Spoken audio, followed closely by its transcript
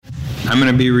I'm going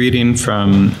to be reading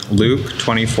from Luke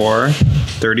 24,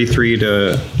 33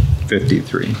 to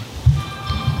 53.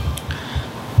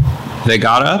 They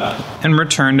got up and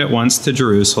returned at once to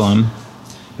Jerusalem.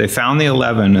 They found the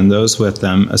 11 and those with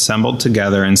them assembled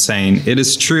together and saying, "It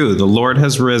is true, the Lord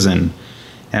has risen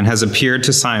and has appeared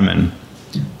to Simon."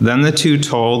 Then the two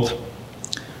told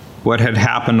what had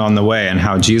happened on the way and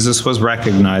how Jesus was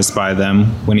recognized by them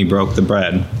when he broke the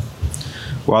bread.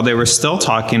 While they were still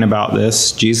talking about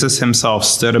this, Jesus himself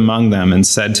stood among them and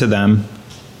said to them,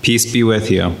 "Peace be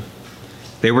with you."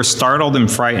 They were startled and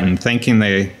frightened, thinking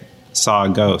they saw a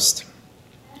ghost.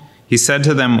 He said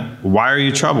to them, "Why are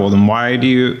you troubled, and why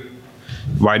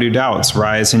do doubts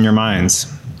rise in your minds?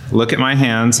 Look at my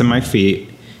hands and my feet.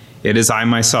 It is I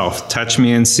myself. Touch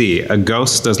me and see. A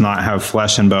ghost does not have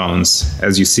flesh and bones,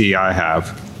 as you see I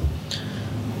have."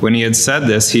 When he had said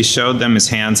this, he showed them his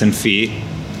hands and feet.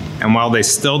 And while they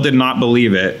still did not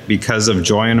believe it, because of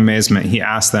joy and amazement, he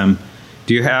asked them,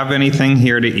 "Do you have anything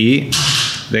here to eat?"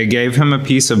 They gave him a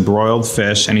piece of broiled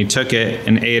fish, and he took it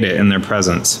and ate it in their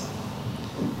presence.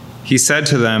 He said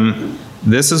to them,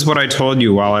 "This is what I told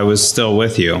you while I was still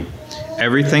with you.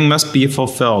 Everything must be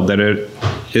fulfilled that it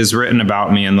is written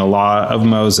about me in the law of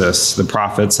Moses, the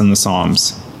prophets, and the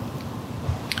Psalms."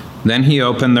 Then he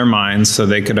opened their minds so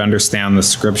they could understand the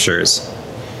scriptures.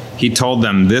 He told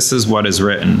them, "This is what is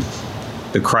written.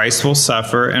 The Christ will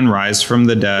suffer and rise from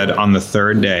the dead on the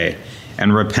third day,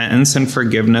 and repentance and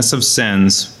forgiveness of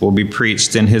sins will be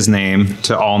preached in his name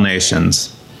to all nations,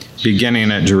 beginning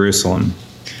at Jerusalem.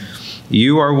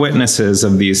 You are witnesses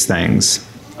of these things.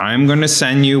 I am going to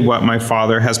send you what my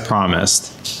Father has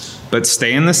promised, but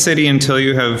stay in the city until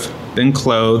you have been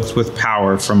clothed with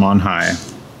power from on high."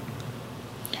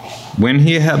 When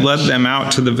he had led them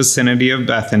out to the vicinity of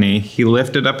Bethany, he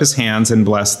lifted up his hands and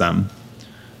blessed them.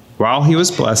 While he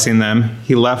was blessing them,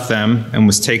 he left them and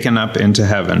was taken up into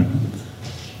heaven.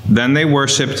 Then they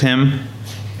worshipped him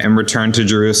and returned to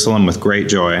Jerusalem with great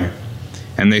joy,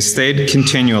 and they stayed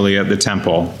continually at the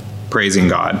temple, praising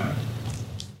God.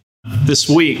 This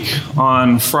week,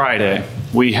 on Friday,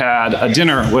 we had a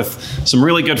dinner with some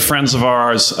really good friends of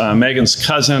ours, Megan's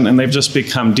cousin, and they've just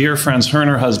become dear friends. Her and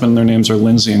her husband, their names are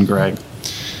Lindsay and Greg.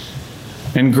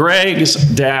 And Greg's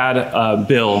dad,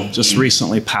 Bill, just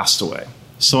recently passed away.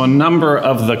 So a number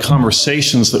of the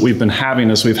conversations that we've been having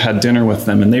as we've had dinner with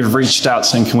them, and they've reached out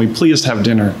saying, "Can we please have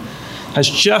dinner?" has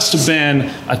just been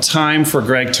a time for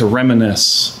Greg to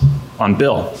reminisce on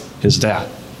Bill, his dad,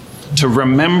 to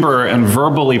remember and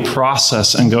verbally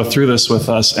process and go through this with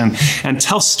us and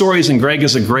tell stories. And Greg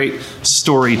is a great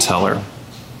storyteller.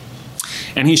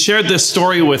 And he shared this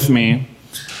story with me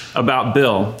about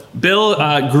Bill. Bill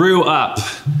grew up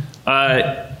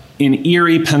in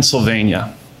Erie, Pennsylvania,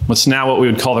 what's now what we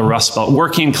would call the Rust Belt,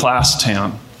 working class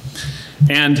town.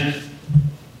 And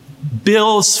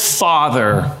Bill's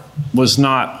father was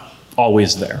not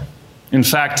always there. In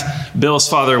fact, Bill's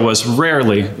father was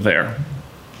rarely there.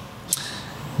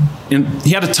 And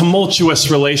he had a tumultuous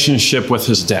relationship with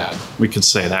his dad. We could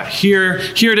say that. Here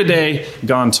today,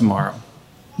 gone tomorrow.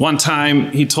 One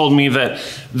time he told me that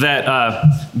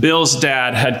Bill's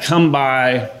dad had come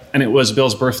by and it was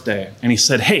Bill's birthday. And he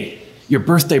said, "Hey, your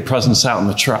birthday present's out in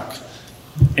the truck."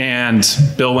 And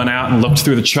Bill went out and looked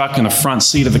through the truck in the front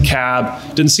seat of the cab.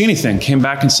 Didn't see anything. Came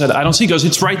back and said, "I don't see." He goes,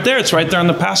 "It's right there. It's right there on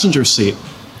the passenger seat."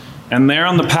 And there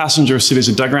on the passenger seat, as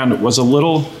he dug around, it was a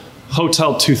little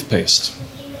hotel toothpaste.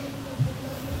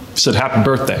 He said, "Happy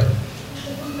birthday."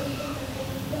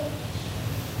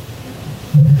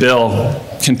 Bill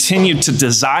continued to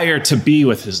desire to be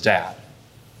with his dad.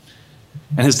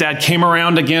 And his dad came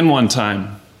around again one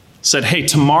time, said, "Hey,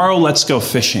 tomorrow let's go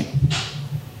fishing."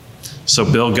 So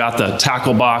Bill got the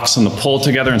tackle box and the pole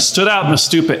together and stood out in the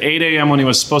stoop at 8 a.m. when he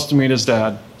was supposed to meet his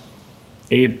dad.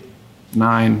 8,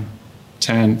 9,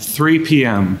 10, 3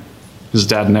 p.m. His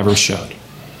dad never showed.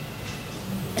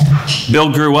 Bill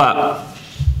grew up,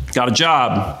 got a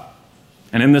job,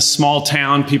 and in this small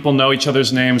town, people know each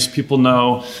other's names, people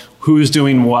know who's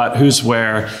doing what, who's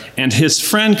where, and his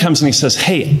friend comes and he says,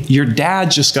 "Hey, your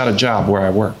dad just got a job where I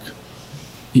work."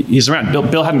 He's around.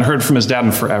 Bill hadn't heard from his dad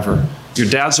in forever. "Your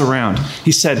dad's around."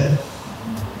 He said,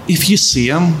 "If you see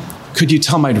him, could you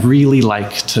tell him I'd really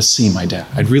like to see my dad?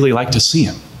 I'd really like to see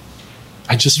him.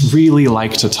 I'd just really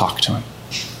like to talk to him."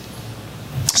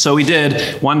 So he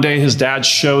did. One day his dad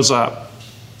shows up.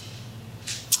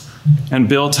 And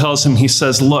Bill tells him, he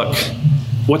says, "Look,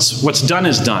 what's done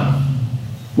is done.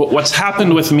 What's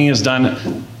happened with me is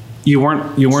done. You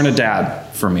weren't a dad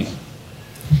for me.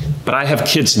 But I have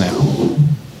kids now.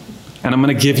 And I'm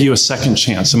going to give you a second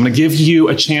chance. I'm going to give you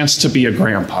a chance to be a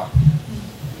grandpa.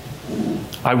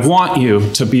 I want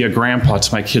you to be a grandpa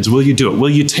to my kids. Will you do it? Will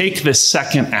you take this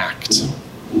second act?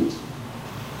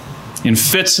 In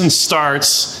fits and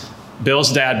starts,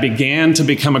 Bill's dad began to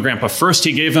become a grandpa. First,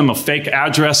 he gave him a fake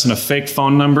address and a fake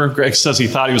phone number. Greg says he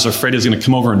thought he was afraid he was going to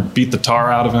come over and beat the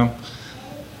tar out of him.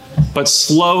 But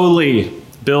slowly,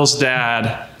 Bill's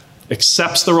dad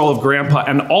accepts the role of grandpa,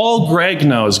 and all Greg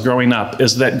knows growing up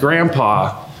is that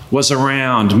grandpa was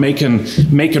around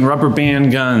making rubber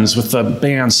band guns with the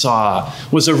bandsaw,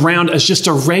 was around as just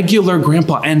a regular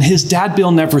grandpa, and his dad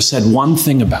Bill never said one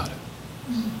thing about it.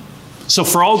 So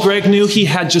for all Greg knew, he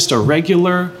had just a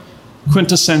regular,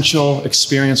 quintessential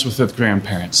experience with his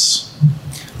grandparents,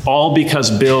 all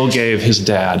because Bill gave his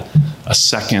dad a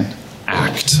second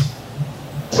act.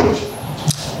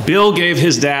 Bill gave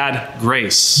his dad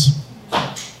grace.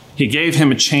 He gave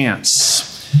him a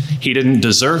chance. He didn't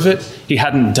deserve it. He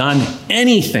hadn't done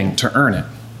anything to earn it.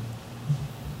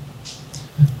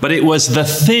 But it was the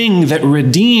thing that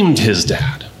redeemed his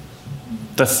dad,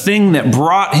 the thing that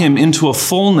brought him into a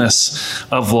fullness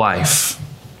of life.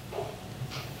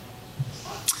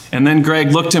 And then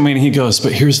Greg looked at me and he goes,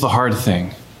 but here's the hard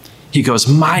thing. He goes,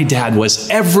 my dad was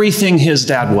everything his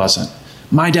dad wasn't.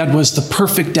 My dad was the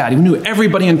perfect dad. He knew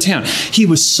everybody in town. He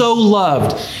was so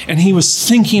loved. And he was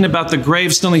thinking about the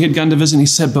gravestone he had gone to visit. And he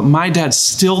said, but my dad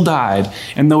still died.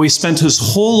 And though he spent his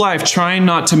whole life trying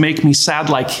not to make me sad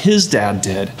like his dad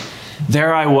did,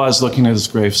 there I was looking at his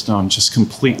gravestone, just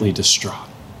completely distraught.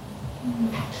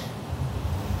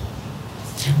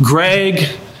 Greg,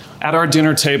 at our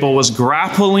dinner table, was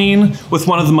grappling with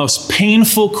one of the most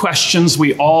painful questions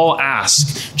we all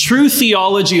ask. True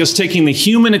theology is taking the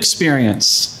human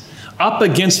experience up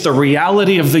against the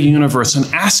reality of the universe and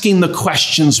asking the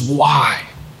questions, why?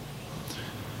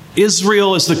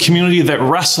 Israel is the community that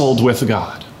wrestled with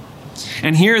God.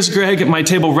 And here's Greg at my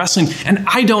table wrestling, and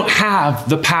I don't have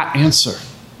the pat answer.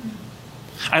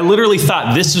 I literally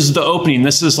thought, this is the opening,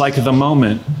 this is like the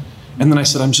moment. And then I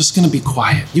said, I'm just going to be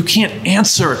quiet. You can't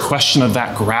answer a question of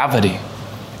that gravity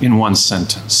in one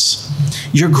sentence.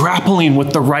 You're grappling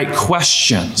with the right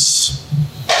questions.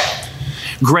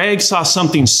 Greg saw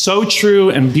something so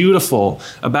true and beautiful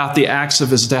about the acts of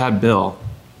his dad, Bill,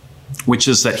 which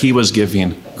is that he was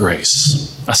giving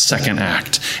grace, a second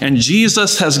act. And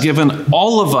Jesus has given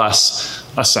all of us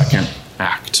a second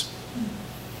act.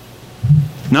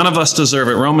 None of us deserve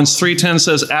it. Romans 3:10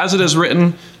 says, as it is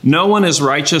written, no one is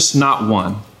righteous, not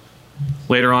one.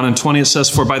 Later on in 20 it says,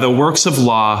 for by the works of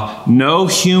law, no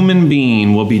human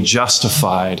being will be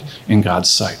justified in God's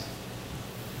sight.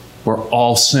 We're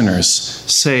all sinners,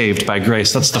 saved by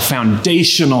grace. That's the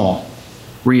foundational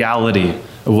reality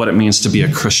of what it means to be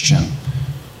a Christian.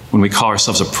 When we call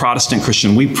ourselves a Protestant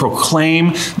Christian, we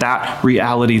proclaim that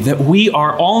reality, that we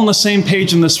are all on the same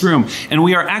page in this room, and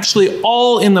we are actually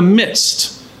all in the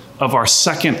midst of our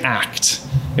second act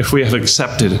if we have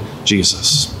accepted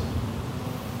Jesus.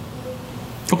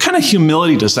 What kind of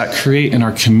humility does that create in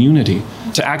our community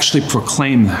to actually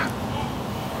proclaim that?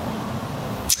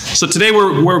 So today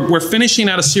we're finishing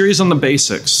out a series on the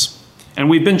basics. And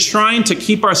we've been trying to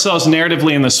keep ourselves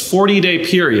narratively in this 40-day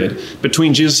period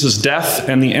between Jesus' death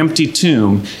and the empty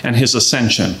tomb and his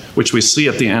ascension, which we see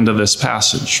at the end of this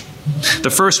passage. The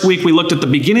first week we looked at the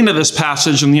beginning of this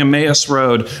passage in the Emmaus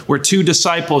Road, where two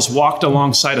disciples walked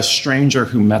alongside a stranger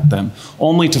who met them,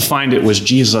 only to find it was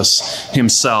Jesus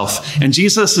himself. And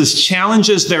Jesus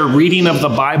challenges their reading of the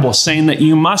Bible, saying that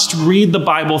you must read the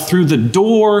Bible through the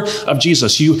door of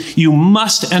Jesus. You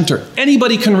must enter.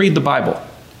 Anybody can read the Bible.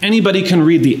 Anybody can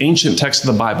read the ancient text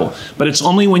of the Bible, but it's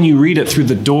only when you read it through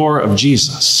the door of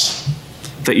Jesus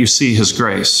that you see his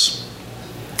grace.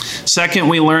 Second,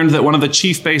 we learned that one of the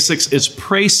chief basics is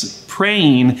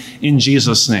praying in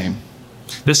Jesus' name.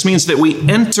 This means that we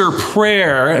enter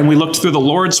prayer, and we looked through the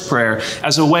Lord's Prayer,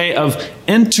 as a way of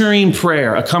entering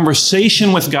prayer, a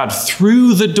conversation with God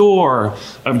through the door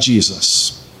of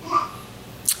Jesus.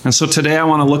 And so today I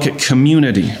want to look at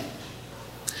community.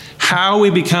 How we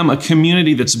become a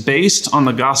community that's based on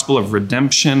the gospel of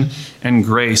redemption and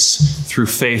grace through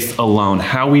faith alone.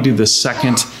 How we do the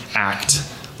second act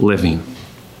living.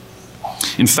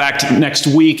 In fact, next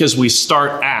week as we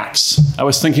start Acts, I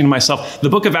was thinking to myself, the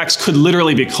book of Acts could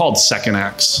literally be called Second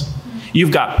Acts.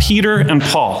 You've got Peter and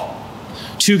Paul,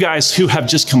 two guys who have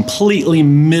just completely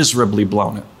miserably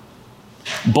blown it,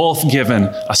 both given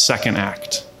a second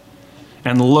act.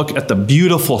 And look at the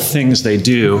beautiful things they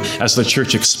do as the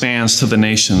church expands to the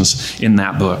nations in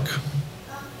that book.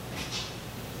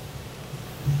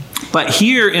 But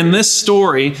here in this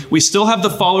story, we still have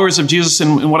the followers of Jesus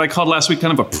in what I called last week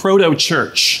kind of a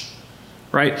proto-church.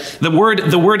 right? The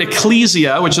word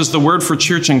ecclesia, which is the word for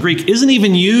church in Greek, isn't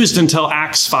even used until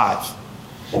Acts 5.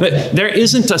 There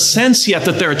isn't a sense yet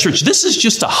that they're a church. This is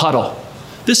just a huddle.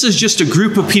 This is just a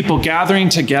group of people gathering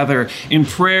together in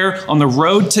prayer on the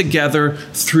road together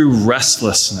through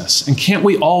restlessness. And can't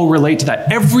we all relate to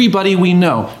that? Everybody we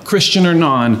know, Christian or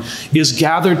non, is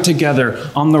gathered together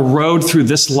on the road through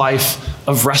this life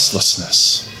of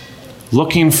restlessness,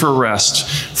 looking for rest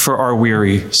for our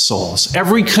weary souls.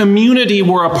 Every community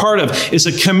we're a part of is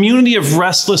a community of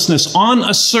restlessness on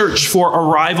a search for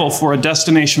arrival, for a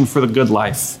destination for the good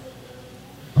life.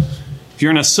 If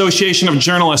you're an association of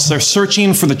journalists, they're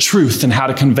searching for the truth and how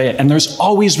to convey it. And there's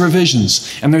always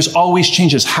revisions and there's always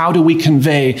changes. How do we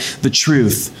convey the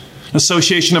truth? An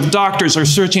association of doctors are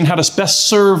searching how to best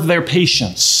serve their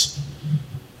patients.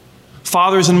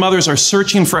 Fathers and mothers are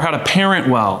searching for how to parent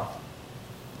well.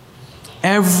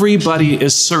 Everybody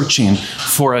is searching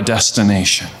for a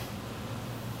destination.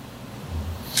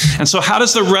 And so how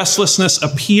does the restlessness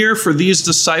appear for these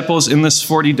disciples in this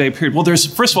 40-day period? Well,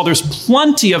 first of all, there's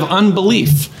plenty of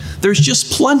unbelief. There's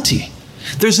just plenty.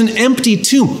 There's an empty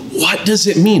tomb. What does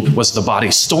it mean? Was the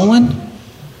body stolen?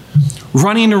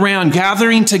 Running around,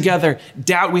 gathering together,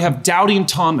 doubt. We have doubting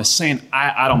Thomas saying,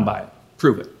 I don't buy it.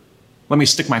 Prove it. Let me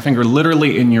stick my finger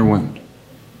literally in your wound.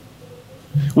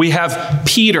 We have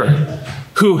Peter,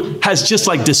 who has just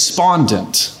like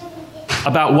despondent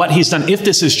about what he's done. If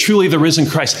this is truly the risen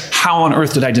Christ, how on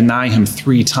earth did I deny him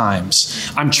 3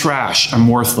 times? I'm trash. I'm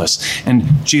worthless.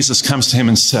 And Jesus comes to him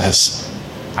and says,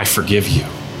 I forgive you.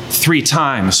 3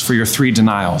 times for your 3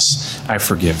 denials, I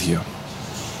forgive you.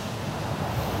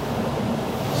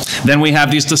 Then we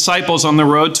have these disciples on the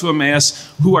road to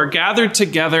Emmaus who are gathered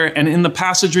together. And in the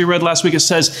passage we read last week, it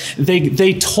says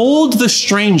they told the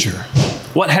stranger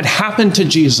what had happened to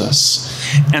Jesus,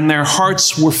 and their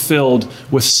hearts were filled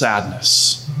with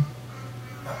sadness.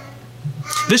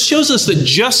 This shows us that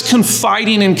just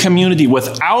confiding in community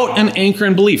without an anchor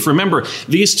in belief. Remember,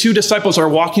 these 2 disciples are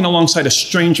walking alongside a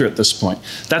stranger at this point.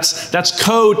 That's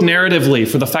code narratively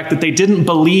for the fact that they didn't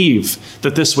believe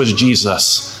that this was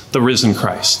Jesus, the risen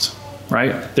Christ,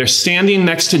 right? They're standing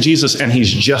next to Jesus and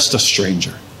he's just a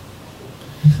stranger.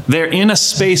 They're in a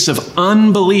space of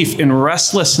unbelief, in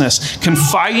restlessness,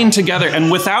 confiding together,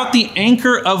 and without the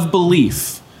anchor of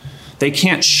belief, they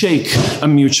can't shake a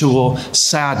mutual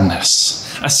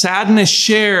sadness. A sadness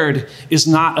shared is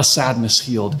not a sadness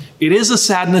healed. It is a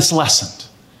sadness lessened.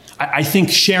 I think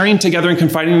sharing together and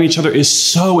confiding in each other is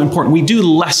so important. We do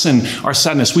lessen our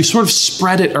sadness. We sort of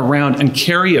spread it around and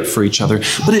carry it for each other,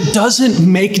 but it doesn't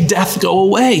make death go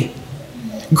away.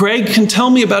 Greg can tell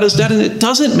me about his dad, and it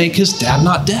doesn't make his dad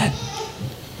not dead.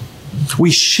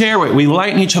 We share it. We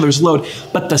lighten each other's load.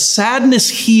 But the sadness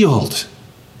healed,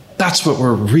 that's what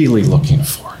we're really looking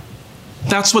for.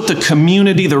 That's what the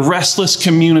community, the restless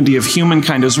community of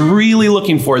humankind is really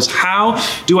looking for, is how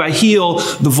do I heal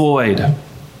the void?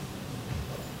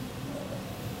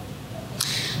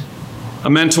 A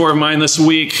mentor of mine this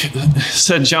week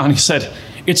said, John, he said,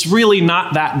 it's really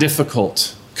not that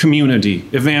difficult. Community,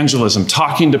 evangelism,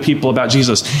 talking to people about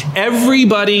Jesus.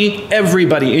 Everybody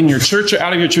in your church or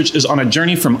out of your church is on a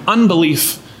journey from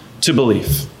unbelief to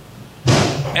belief.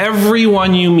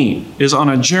 Everyone you meet is on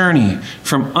a journey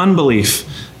from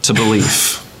unbelief to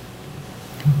belief.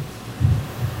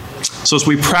 So as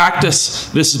we practice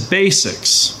this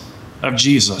basics of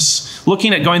Jesus,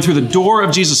 looking at going through the door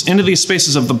of Jesus into these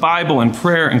spaces of the Bible and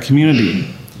prayer and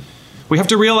community, we have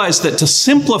to realize that to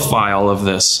simplify all of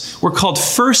this, we're called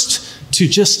first to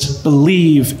just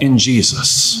believe in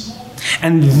Jesus.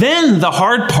 And then the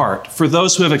hard part for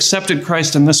those who have accepted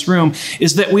Christ in this room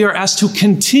is that we are asked to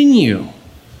continue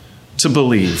to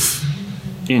believe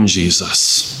in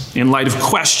Jesus. In light of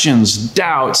questions,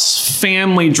 doubts,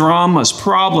 family dramas,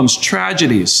 problems,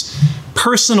 tragedies,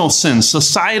 personal sins,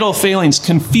 societal failings,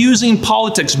 confusing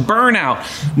politics,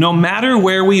 burnout, no matter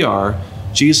where we are,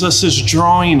 Jesus is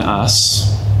drawing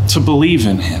us to believe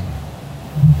in him.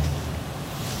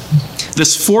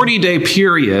 This 40-day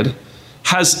period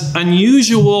has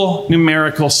unusual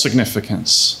numerical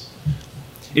significance.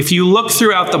 If you look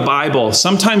throughout the Bible,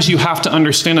 sometimes you have to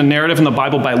understand a narrative in the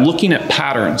Bible by looking at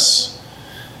patterns.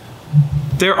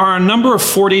 There are a number of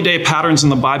 40-day patterns in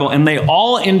the Bible, and they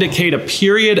all indicate a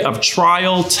period of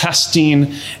trial,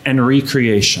 testing, and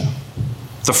recreation.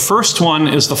 The first one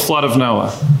is the flood of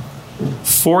Noah.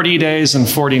 40 days and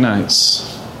 40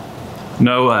 nights.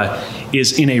 Noah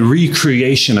is in a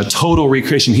recreation, a total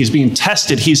recreation. He's being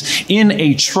tested. He's in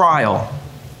a trial.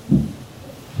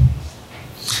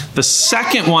 The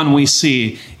second one we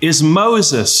see is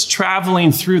Moses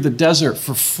traveling through the desert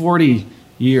for 40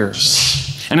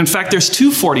 years. And in fact, there's 2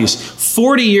 40s.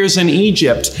 40 years in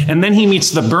Egypt, and then he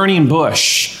meets the burning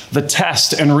bush, the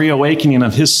test and reawakening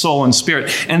of his soul and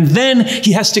spirit. And then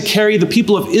he has to carry the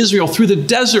people of Israel through the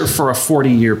desert for a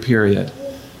 40-year period,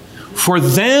 for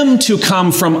them to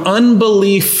come from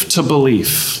unbelief to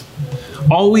belief.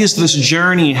 Always this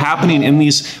journey happening in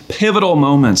these pivotal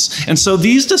moments. And so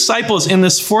these disciples in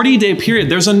this 40-day period,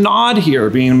 there's a nod here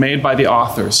being made by the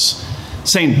authors,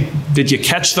 saying, did you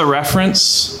catch the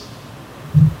reference?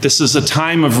 This is a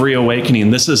time of reawakening.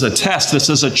 This is a test. This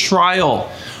is a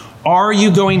trial. Are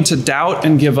you going to doubt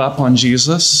and give up on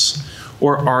Jesus?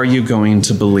 Or are you going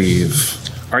to believe?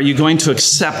 Are you going to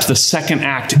accept the second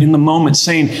act in the moment,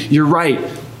 saying, you're right,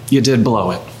 you did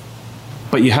blow it,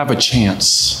 but you have a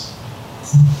chance?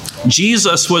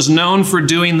 Jesus was known for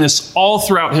doing this all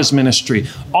throughout his ministry.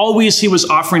 Always he was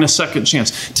offering a second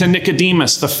chance. To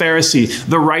Nicodemus, the Pharisee,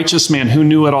 the righteous man who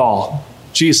knew it all,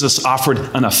 Jesus offered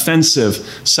an offensive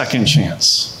second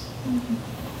chance.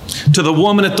 To the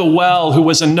woman at the well who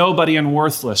was a nobody and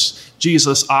worthless,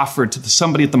 Jesus offered to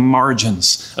somebody at the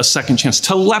margins a second chance.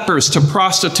 To lepers, to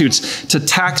prostitutes, to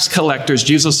tax collectors,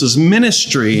 Jesus'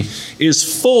 ministry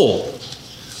is full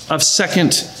of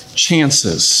second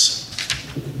chances.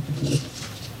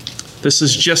 This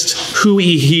is just who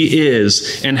he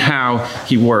is and how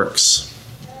he works.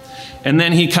 And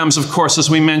then he comes, of course, as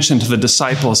we mentioned, to the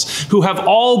disciples who have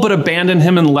all but abandoned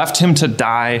him and left him to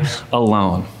die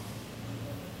alone.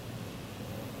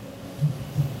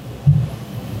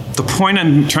 The point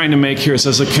I'm trying to make here is,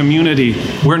 as a community,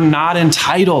 we're not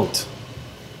entitled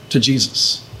to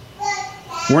Jesus.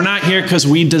 We're not here because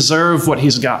we deserve what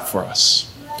he's got for us.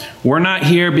 We're not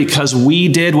here because we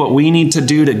did what we need to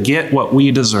do to get what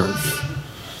we deserve.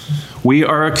 We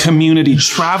are a community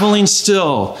traveling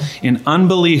still in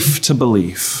unbelief to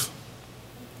belief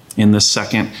in the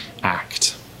second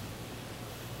act.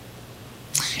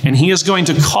 And he is going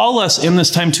to call us in this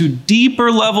time to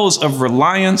deeper levels of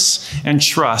reliance and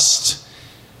trust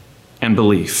and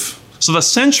belief. So the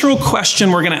central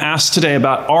question we're going to ask today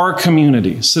about our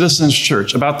community, Citizens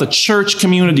Church, about the church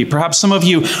community, perhaps some of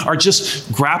you are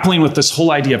just grappling with this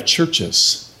whole idea of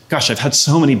churches. Gosh, I've had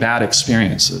so many bad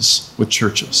experiences with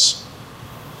churches.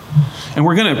 And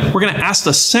we're going to ask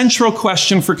the central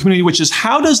question for community, which is,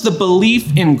 how does the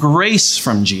belief in grace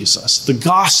from Jesus, the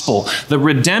gospel, the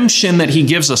redemption that he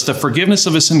gives us, the forgiveness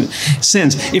of his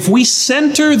sins, if we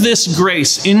center this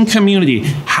grace in community,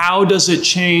 how does it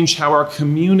change how our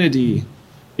community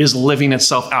is living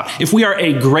itself out? If we are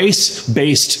a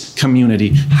grace-based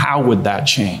community, how would that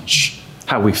change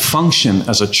how we function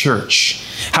as a church,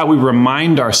 how we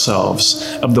remind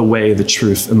ourselves of the way, the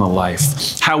truth, and the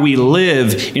life, how we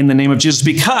live in the name of Jesus?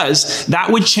 Because that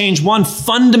would change one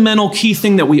fundamental key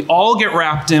thing that we all get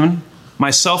wrapped in,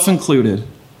 myself included,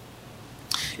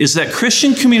 is that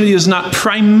Christian community is not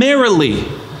primarily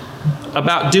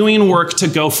about doing work to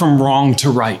go from wrong to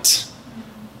right.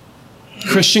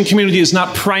 Christian community is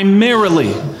not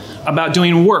primarily about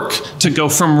doing work to go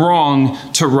from wrong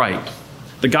to right.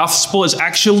 The gospel is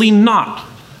actually not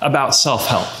about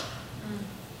self-help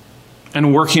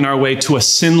and working our way to a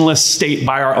sinless state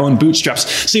by our own bootstraps.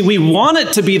 See, we want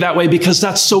it to be that way because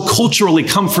that's so culturally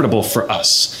comfortable for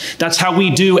us. That's how we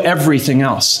do everything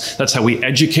else. That's how we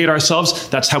educate ourselves.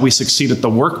 That's how we succeed at the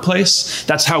workplace.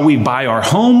 That's how we buy our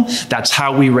home. That's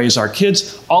how we raise our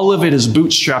kids. All of it is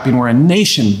bootstrapping. We're a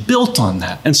nation built on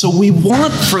that. And so we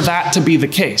want for that to be the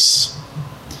case.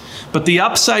 But the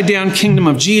upside down kingdom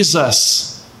of Jesus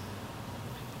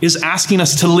is asking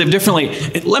us to live differently.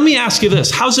 Let me ask you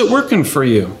this. How's it working for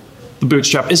you, the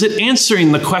bootstrap? Is it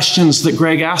answering the questions that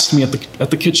Greg asked me at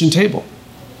the kitchen table?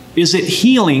 Is it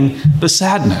healing the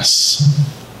sadness?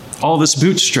 All this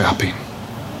bootstrapping.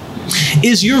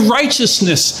 Is your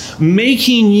righteousness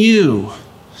making you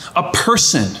a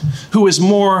person who is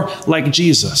more like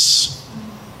Jesus?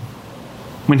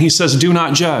 When he says, do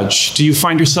not judge, do you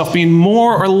find yourself being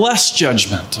more or less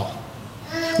judgmental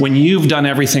when you've done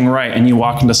everything right and you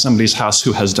walk into somebody's house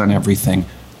who has done everything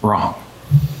wrong?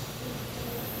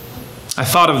 I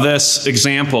thought of this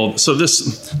example. So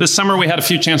this summer we had a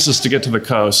few chances to get to the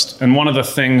coast. And one of the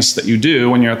things that you do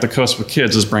when you're at the coast with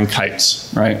kids is bring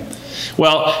kites, right?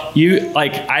 Well,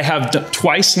 I have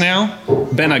twice now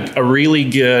been a really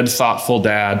good, thoughtful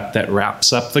dad that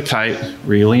wraps up the kite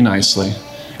really nicely.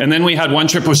 And then we had one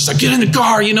trip where it's like, get in the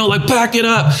car, back it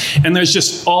up. And there's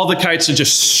just, all the kites are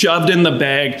just shoved in the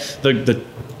bag. The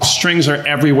strings are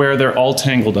everywhere. They're all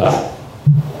tangled up.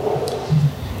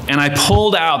 And I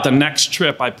pulled out the next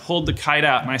trip. I pulled the kite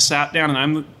out and I sat down,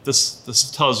 and this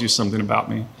tells you something about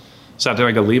me. Sat there,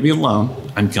 I go, leave me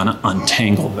alone. I'm going to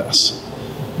untangle this.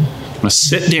 I'm going to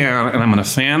sit down and I'm going to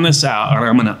fan this out and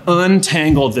I'm going to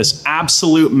untangle this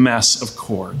absolute mess of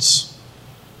cords.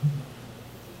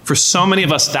 For so many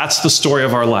of us, that's the story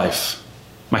of our life.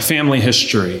 My family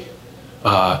history,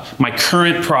 my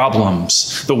current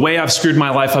problems, the way I've screwed my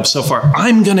life up so far.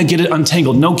 I'm going to get it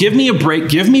untangled. No, give me a break.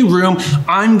 Give me room.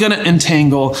 I'm going to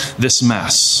untangle this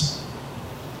mess.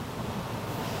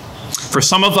 For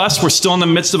some of us, we're still in the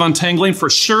midst of untangling. For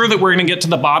sure that we're going to get to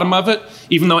the bottom of it,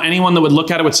 even though anyone that would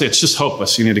look at it would say, it's just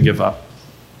hopeless. You need to give up.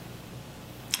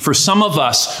 For some of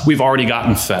us, we've already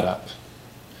gotten fed up.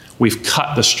 We've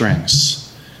cut the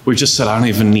strings. We've just said, I don't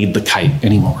even need the kite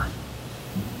anymore.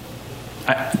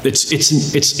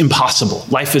 It's impossible.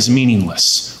 Life is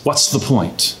meaningless. What's the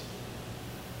point?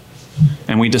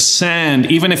 And we descend,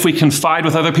 even if we confide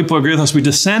with other people who agree with us, we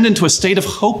descend into a state of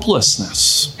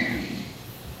hopelessness.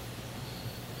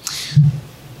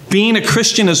 Being a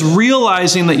Christian is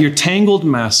realizing that your tangled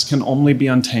mess can only be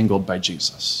untangled by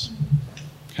Jesus.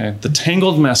 Okay? The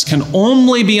tangled mess can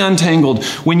only be untangled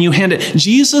when you hand it.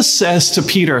 Jesus says to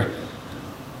Peter,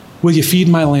 will you feed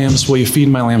my lambs? Will you feed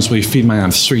my lambs? Will you feed my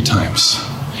lambs? 3 times.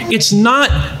 It's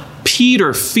not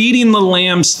Peter feeding the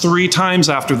lambs 3 times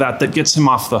after that gets him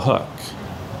off the hook.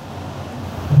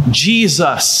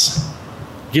 Jesus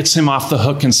gets him off the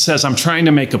hook and says, I'm trying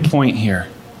to make a point here.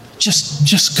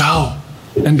 Just go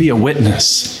and be a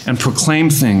witness and proclaim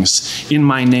things in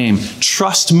my name.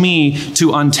 Trust me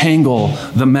to untangle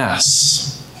the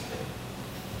mess.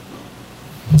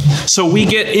 So we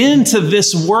get into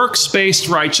this works-based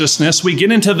righteousness. We get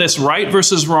into this right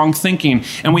versus wrong thinking.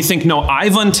 And we think, no,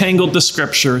 I've untangled the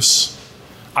scriptures.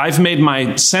 I've made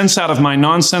my sense out of my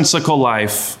nonsensical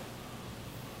life.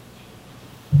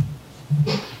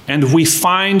 And we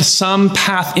find some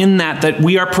path in that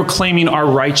we are proclaiming our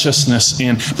righteousness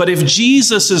in. But if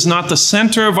Jesus is not the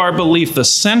center of our belief, the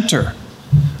center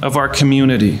of our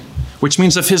community, which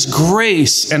means if his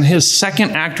grace and his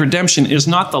second act redemption is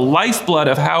not the lifeblood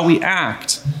of how we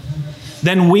act,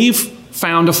 then we've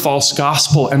found a false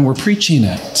gospel and we're preaching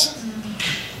it.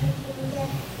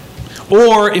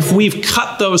 Or if we've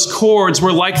cut those cords,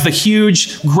 we're like the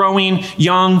huge, growing,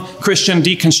 young Christian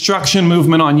deconstruction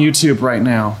movement on YouTube right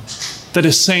now that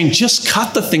is saying, just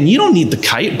cut the thing. You don't need the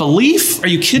kite. Belief? Are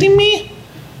you kidding me?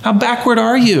 How backward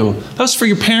are you? That was for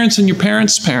your parents and your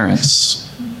parents' parents.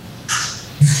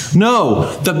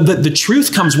 No, the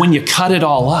truth comes when you cut it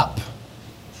all up.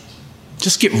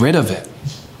 Just get rid of it.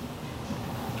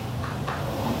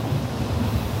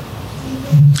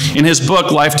 In his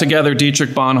book, Life Together, Dietrich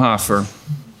Bonhoeffer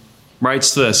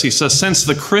writes this. He says, since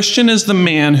the Christian is the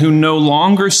man who no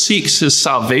longer seeks his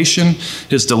salvation,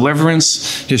 his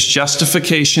deliverance, his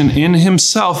justification in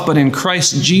himself, but in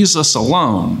Christ Jesus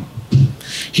alone,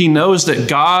 he knows that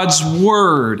God's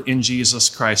word in Jesus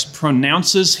Christ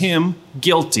pronounces him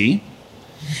guilty,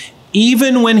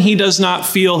 even when he does not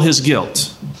feel his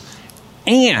guilt.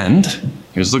 And,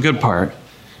 here's the good part,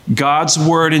 God's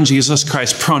word in Jesus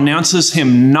Christ pronounces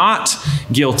him not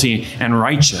guilty and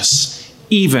righteous,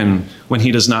 even when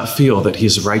he does not feel that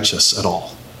he's righteous at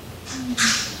all.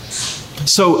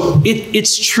 So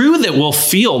it's true that we'll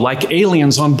feel like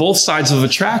aliens on both sides of the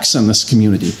tracks in this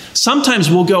community. Sometimes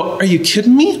we'll go, are you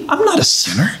kidding me? I'm not a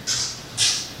sinner.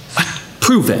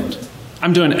 Prove it.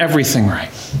 I'm doing everything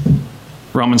right.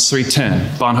 Romans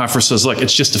 3:10, Bonhoeffer says, look,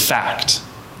 it's just a fact.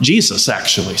 Jesus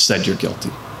actually said you're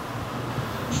guilty.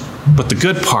 But the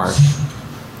good part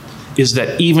is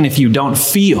that even if you don't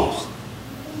feel,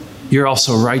 you're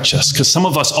also righteous. Because some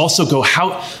of us also go,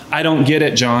 I don't get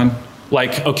it, John.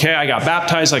 Like, okay, I got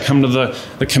baptized, I come to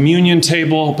the communion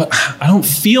table, but I don't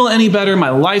feel any better. My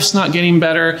life's not getting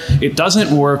better. It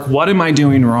doesn't work. What am I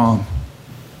doing wrong?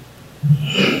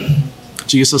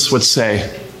 Jesus would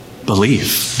say,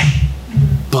 believe.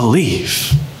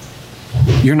 Believe.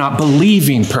 You're not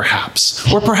believing,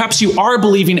 perhaps. Or perhaps you are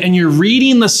believing and you're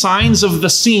reading the signs of the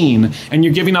seen and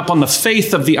you're giving up on the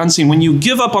faith of the unseen. When you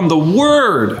give up on the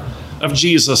word of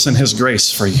Jesus and his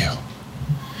grace for you,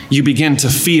 you begin to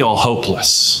feel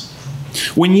hopeless.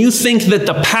 When you think that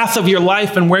the path of your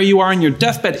life and where you are in your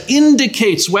deathbed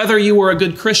indicates whether you were a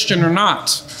good Christian or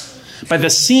not, by the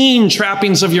seen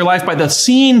trappings of your life, by the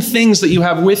seen things that you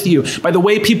have with you, by the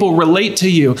way people relate to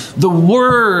you, the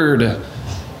word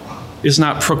is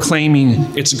not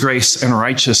proclaiming its grace and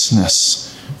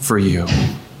righteousnwe for you.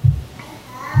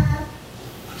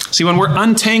 See, when we're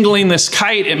untangling this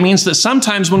kite, it means that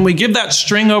sometimes when we give that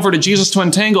string over to Jesus to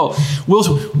untangle,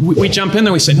 we jump in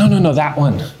there, we say, no, that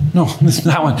one. No,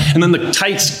 that one. And then the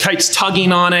kite's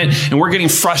tugging on it, and we're getting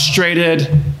frustrated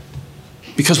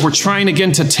because we're trying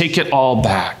again to take it all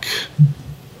back.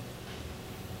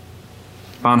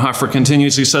 Bonhoeffer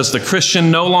continues, he says, the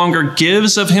Christian no longer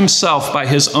gives of himself by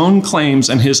his own claims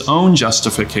and his own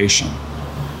justification,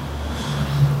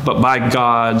 but by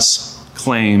God's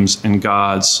claims and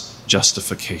God's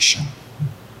justification.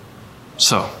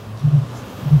 So,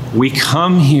 we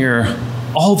come here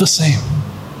all the same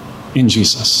in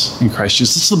Jesus, in Christ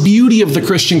Jesus. It's the beauty of the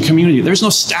Christian community. There's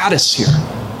no status here.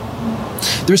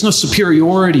 There's no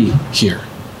superiority here.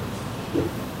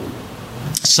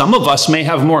 Some of us may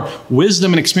have more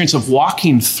wisdom and experience of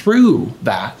walking through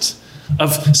that,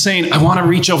 of saying, I want to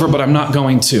reach over, but I'm not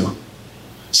going to.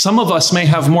 Some of us may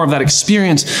have more of that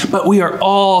experience, but we are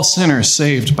all sinners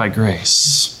saved by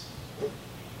grace.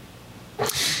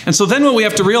 And so then what we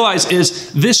have to realize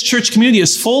is this church community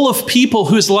is full of people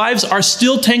whose lives are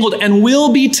still tangled and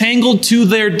will be tangled to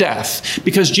their death,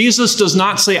 because Jesus does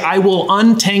not say, I will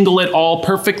untangle it all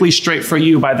perfectly straight for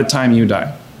you by the time you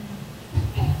die.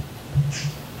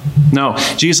 No,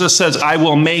 Jesus says, I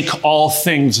will make all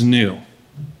things new.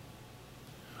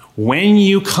 When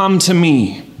you come to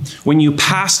me, when you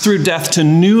pass through death to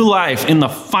new life in the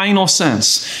final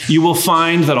sense, you will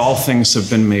find that all things have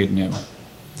been made new.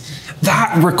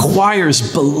 That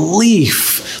requires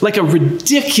belief, like a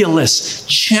ridiculous,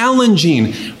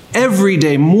 challenging,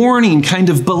 everyday morning kind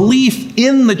of belief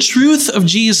in the truth of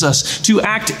Jesus, to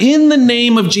act in the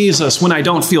name of Jesus when I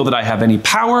don't feel that I have any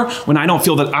power, when I don't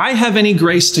feel that I have any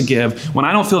grace to give, when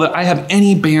I don't feel that I have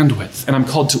any bandwidth, and I'm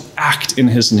called to act in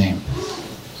his name.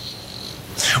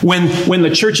 When the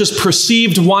church is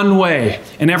perceived one way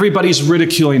and everybody's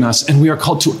ridiculing us, and we are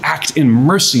called to act in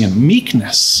mercy and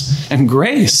meekness and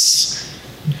grace.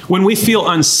 When we feel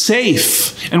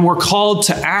unsafe and we're called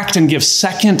to act and give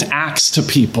second acts to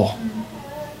people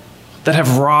that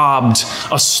have robbed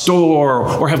a store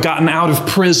or have gotten out of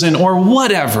prison or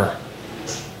whatever.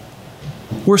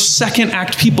 We're second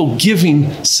act people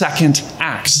giving second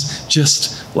acts,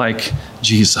 just like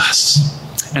Jesus.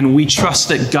 And we trust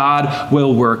that God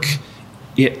will work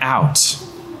it out.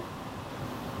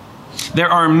 There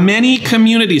are many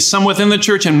communities, some within the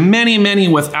church and many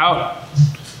outside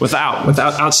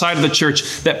of the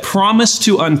church, that promise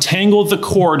to untangle the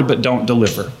cord but don't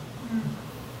deliver.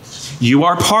 You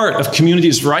are part of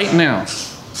communities right now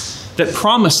that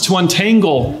promise to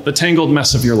untangle the tangled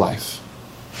mess of your life.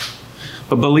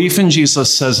 But belief in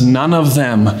Jesus says none of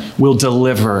them will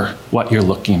deliver what you're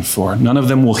looking for. None of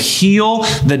them will heal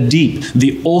the deep,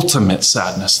 the ultimate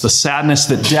sadness, the sadness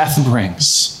that death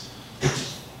brings.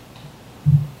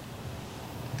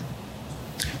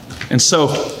 And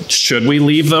so, should we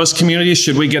leave those communities?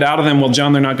 Should we get out of them? Well,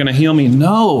 John, they're not going to heal me.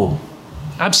 No,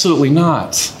 absolutely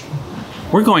not.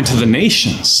 We're going to the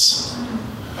nations.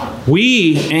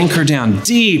 We anchor down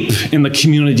deep in the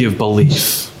community of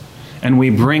belief. And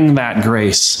we bring that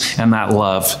grace and that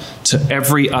love to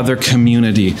every other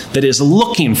community that is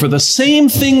looking for the same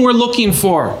thing we're looking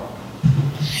for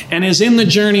and is in the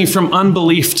journey from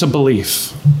unbelief to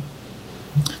belief.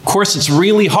 Of course, it's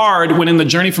really hard when in the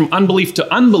journey from unbelief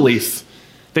to unbelief,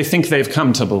 they think they've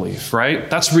come to belief, right?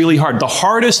 That's really hard. The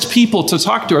hardest people to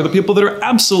talk to are the people that are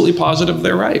absolutely positive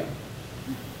they're right.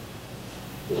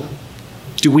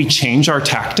 Do we change our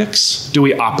tactics? Do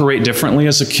we operate differently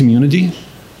as a community?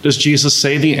 Does Jesus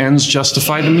say the ends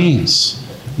justify the means?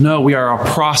 No, we are a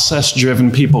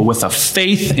process-driven people with a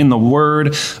faith in the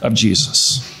word of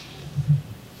Jesus.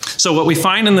 So what we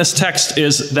find in this text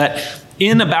is that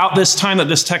in about this time that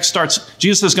this text starts,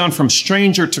 Jesus has gone from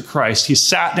stranger to Christ. He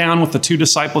sat down with the two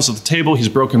disciples at the table. He's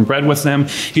broken bread with them.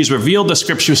 He's revealed the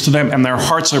scriptures to them, and their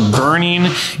hearts are burning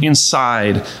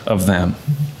inside of them.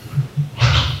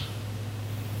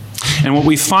 And what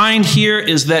we find here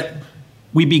is that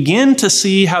we begin to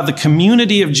see how the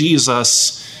community of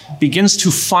Jesus begins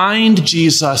to find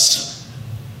Jesus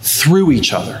through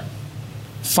each other.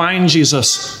 Find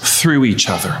Jesus through each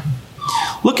other.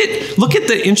 Look at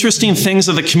the interesting things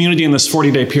of the community in this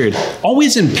 40-day period.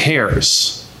 Always in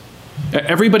pairs.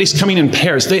 Everybody's coming in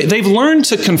pairs. They've learned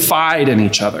to confide in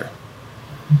each other.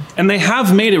 And they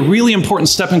have made a really important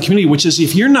step in community, which is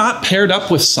if you're not paired up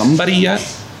with somebody yet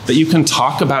that you can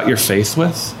talk about your faith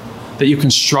with, that you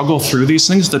can struggle through these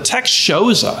things, the text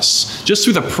shows us, just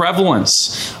through the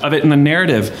prevalence of it in the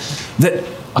narrative, that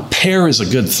a pair is a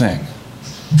good thing.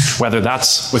 Whether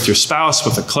that's with your spouse,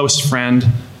 with a close friend,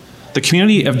 the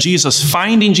community of Jesus,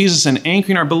 finding Jesus and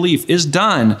anchoring our belief, is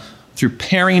done through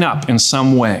pairing up in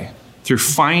some way, through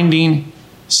finding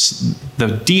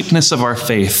the deepness of our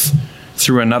faith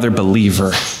through another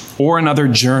believer or another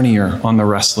journeyer on the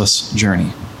restless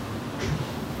journey.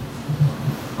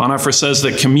 Bonhoeffer says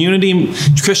that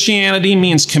Christianity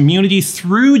means community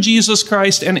through Jesus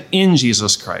Christ and in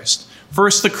Jesus Christ,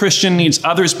 First, the Christian needs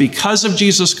others because of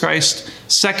Jesus Christ.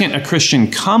 Second, a Christian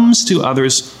comes to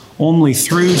others only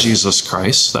through Jesus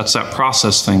Christ. That's that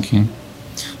process thinking.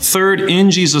 Third, in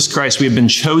Jesus Christ, we have been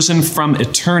chosen from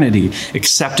eternity,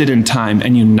 accepted in time,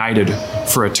 and united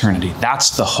for eternity.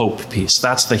 That's the hope piece.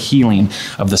 That's the healing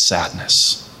of the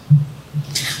sadness.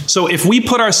 So if we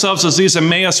put ourselves as these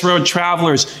Emmaus Road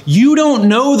travelers, you don't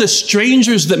know the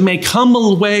strangers that may come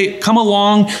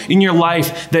along in your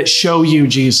life that show you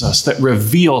Jesus, that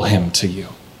reveal him to you.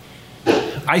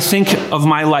 I think of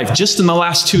my life just in the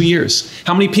last 2 years.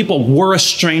 How many people were a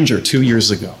stranger 2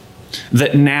 years ago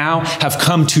that now have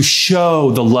come to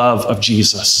show the love of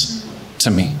Jesus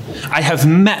to me? I have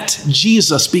met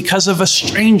Jesus because of a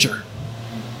stranger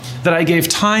that I gave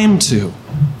time to.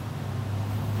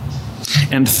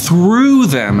 And through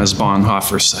them, as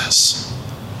Bonhoeffer says,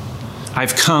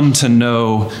 I've come to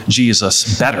know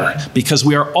Jesus better, because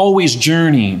we are always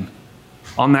journeying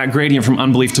on that gradient from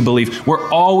unbelief to belief. We're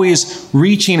always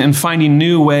reaching and finding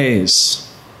new ways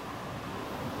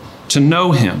to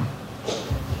know him.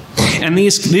 And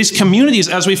these communities,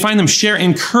 as we find them, share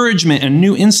encouragement and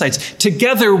new insights.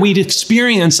 Together, we'd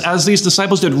experience, as these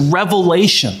disciples did,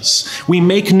 revelations. We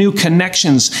make new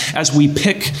connections as we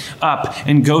pick up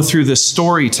and go through this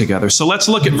story together. So let's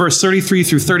look at verse 33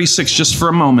 through 36 just for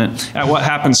a moment at what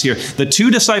happens here. The 2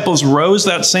 disciples rose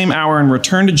that same hour and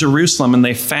returned to Jerusalem, and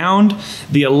they found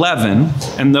the 11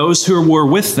 and those who were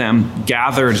with them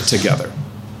gathered together,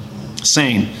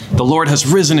 saying, "The Lord has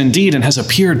risen indeed and has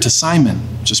appeared to Simon,"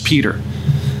 which is Peter.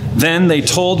 Then they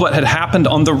told what had happened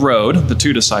on the road, the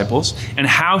 2 disciples, and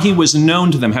how he was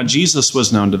known to them, how Jesus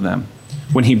was known to them,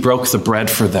 when he broke the bread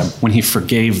for them, when he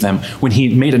forgave them, when he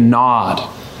made a nod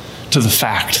to the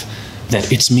fact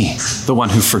that it's me, the one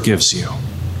who forgives you.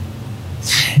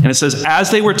 And it says,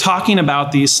 as they were talking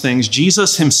about these things,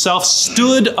 Jesus himself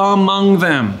stood among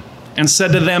them and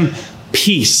said to them,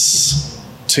 "Peace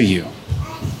to you.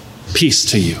 Peace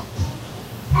to you."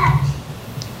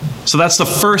 So that's the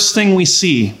first thing we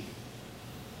see.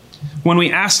 When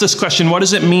we ask this question, what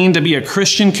does it mean to be a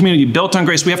Christian community built on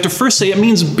grace? We have to first say it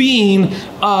means being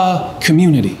a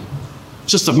community.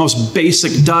 It's just the most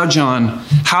basic dudge on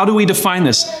how do we define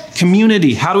this?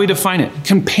 Community, how do we define it?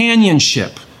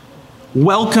 Companionship,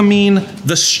 welcoming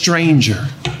the stranger.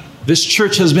 This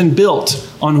church has been built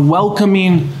on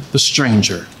welcoming the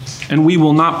stranger, and we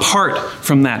will not part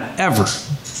from that ever.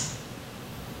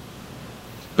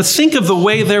 But think of the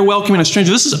way they're welcoming a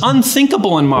stranger. This is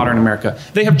unthinkable in modern America.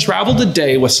 They have traveled a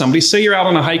day with somebody. Say you're out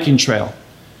on a hiking trail.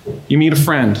 You meet a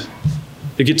friend.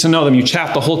 You get to know them. You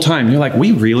chat the whole time. You're like,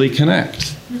 we really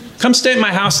connect. Come stay at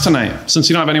my house tonight, since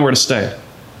you don't have anywhere to stay.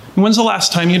 And when's the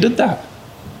last time you did that?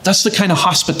 That's the kind of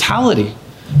hospitality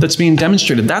that's being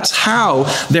demonstrated. That's how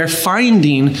they're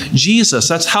finding Jesus.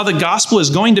 That's how the gospel is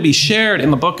going to be shared in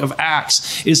the book of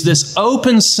Acts, is this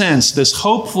open sense, this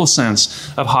hopeful sense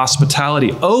of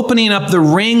hospitality, opening up the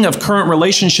ring of current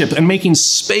relationship and making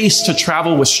space to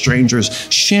travel with strangers,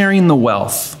 sharing the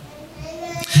wealth.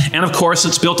 And of course,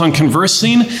 it's built on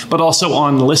conversing, but also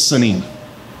on listening.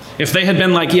 If they had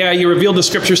been like, yeah, you revealed the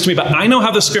scriptures to me, but I know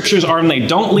how the scriptures are and they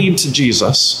don't lead to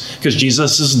Jesus because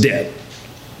Jesus is dead.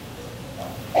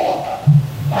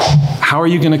 How are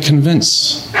you going to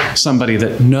convince somebody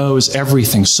that knows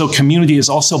everything? So community is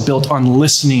also built on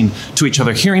listening to each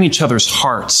other, hearing each other's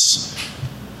hearts,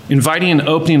 inviting and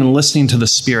opening and listening to the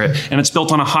Spirit. And it's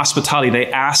built on a hospitality.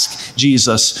 They ask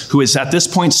Jesus, who is at this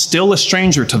point still a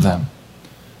stranger to them,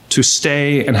 to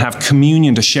stay and have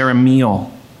communion, to share a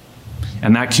meal.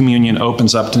 And that communion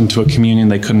opens up into a communion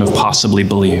they couldn't have possibly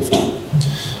believed.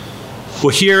 Well,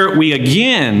 here we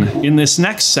again, in this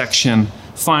next section,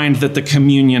 find that the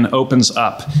communion opens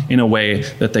up in a way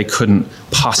that they couldn't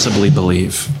possibly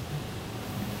believe.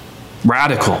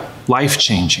 Radical,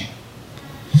 life-changing.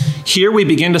 Here we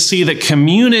begin to see that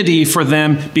community for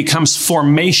them becomes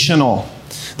formational,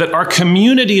 that our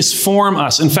communities form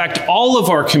us. In fact, all of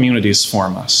our communities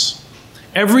form us.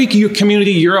 Every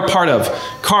community you're a part of,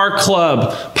 car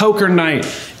club, poker night,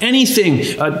 anything,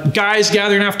 guys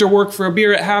gathering after work for a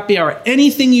beer at happy hour,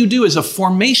 anything you do is a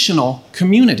formational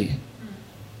community.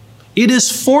 It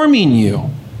is forming you.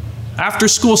 After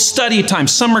school study time,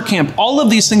 summer camp, all of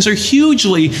these things are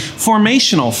hugely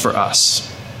formational for us.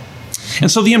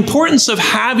 And so the importance of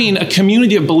having a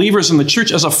community of believers in the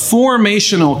church as a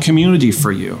formational community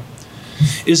for you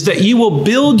is that you will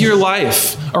build your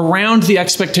life around the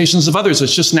expectations of others.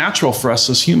 It's just natural for us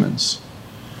as humans.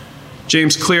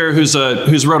 James Clear, who's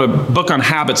wrote a book on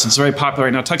habits, it's very popular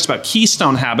right now, talks about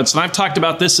keystone habits. And I've talked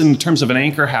about this in terms of an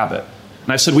anchor habit.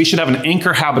 And I've said we should have an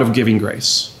anchor habit of giving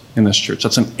grace. in this church.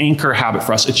 That's an anchor habit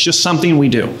for us. It's just something we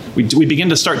do. We begin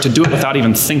to start to do it without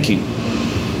even thinking.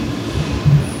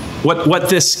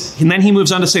 And then he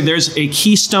moves on to say there's a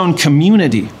keystone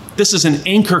community. This is an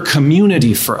anchor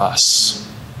community for us.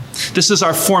 This is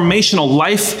our formational,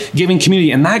 life-giving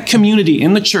community. And that community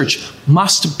in the church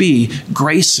must be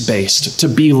grace-based, to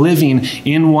be living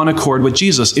in one accord with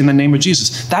Jesus, in the name of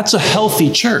Jesus. That's a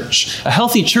healthy church. A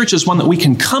healthy church is one that we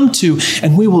can come to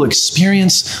and we will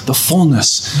experience the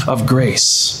fullness of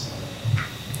grace.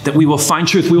 That we will find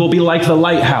truth. We will be like the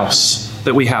lighthouse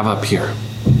that we have up here.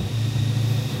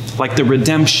 Like the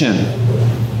redemption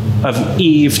of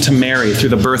Eve to Mary through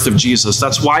the birth of Jesus.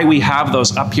 That's why we have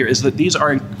those up here, is that these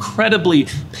are incredibly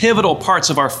pivotal parts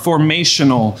of our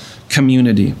formational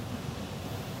community.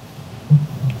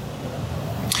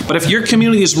 But if your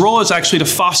community's role is actually to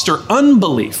foster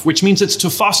unbelief, which means it's to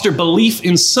foster belief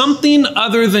in something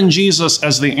other than Jesus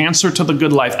as the answer to the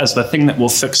good life, as the thing that will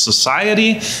fix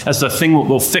society, as the thing that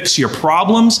will fix your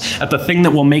problems, as the thing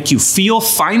that will make you feel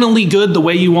finally good the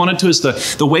way you want it to, is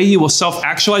the way you will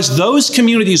self-actualize, those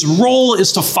communities' role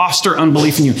is to foster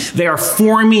unbelief in you. They are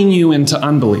forming you into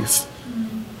unbelief.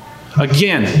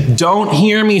 Again, don't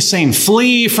hear me saying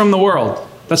flee from the world.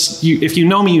 If you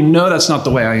know me, you know that's not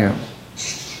the way I am.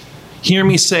 Hear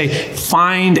me say,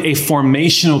 find a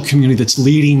formational community that's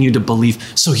leading you to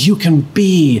belief so you can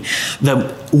be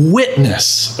the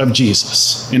witness of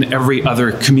Jesus in every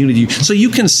other community. So you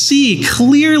can see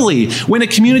clearly when a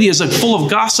community is full of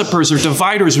gossipers or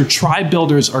dividers or tribe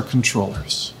builders or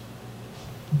controllers.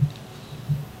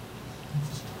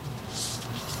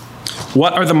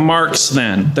 What are the marks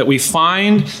then that we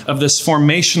find of this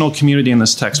formational community in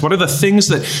this text? What are the things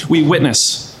that we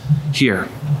witness here?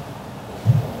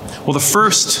 Well, the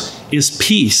first is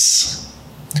peace.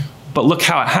 But look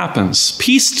how it happens.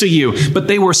 Peace to you. But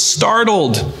they were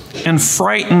startled and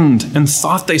frightened and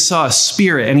thought they saw a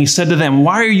spirit. And he said to them,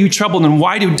 why are you troubled and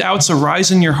why do doubts arise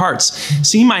in your hearts?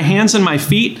 See my hands and my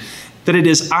feet, that it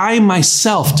is I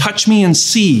myself. Touch me and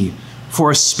see. For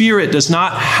a spirit does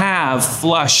not have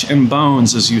flesh and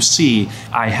bones as you see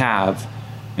I have.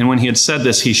 And when he had said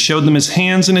this, he showed them his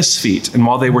hands and his feet. And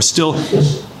while they were still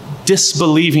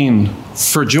disbelieving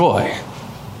for joy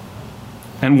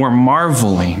and were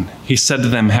marveling, he said to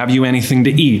them, have you anything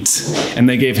to eat? And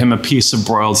they gave him a piece of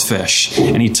broiled fish,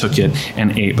 and he took it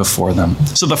and ate before them.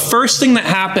 So the first thing that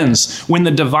happens when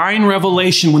the divine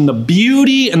revelation, when the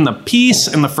beauty and the peace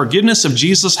and the forgiveness of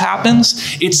Jesus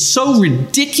happens, it's so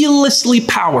ridiculously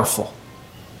powerful.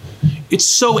 It's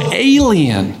so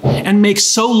alien and makes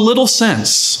so little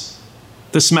sense,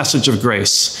 this message of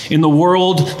grace, in the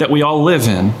world that we all live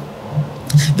in,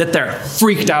 that they're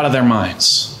freaked out of their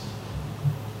minds.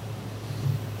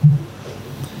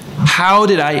 How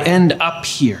did I end up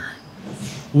here?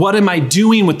 What am I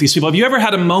doing with these people? Have you ever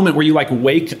had a moment where you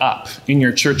wake up in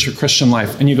your church or Christian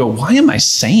life and you go, why am I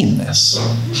saying this?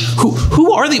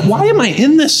 Who are they? Why am I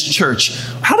in this church?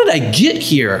 How did I get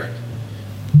here?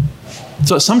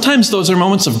 So sometimes those are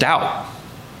moments of doubt.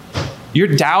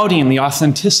 You're doubting the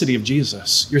authenticity of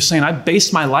Jesus. You're saying, I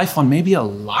based my life on maybe a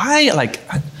lie?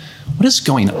 What is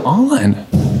going on?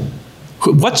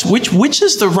 Which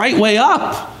is the right way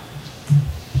up?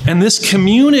 And this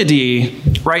community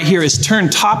right here is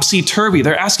turned topsy-turvy.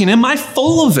 They're asking, am I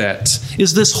full of it?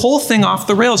 Is this whole thing off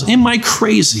the rails? Am I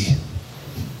crazy?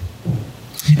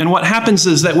 And what happens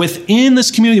is that within this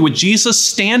community, with Jesus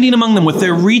standing among them, with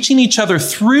their reaching each other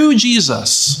through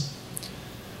Jesus,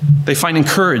 they find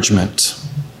encouragement.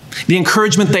 The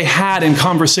encouragement they had in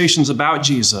conversations about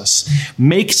Jesus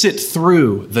makes it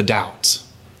through the doubt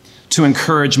to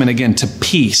encouragement again, to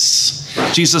peace.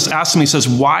 Jesus asks them, he says,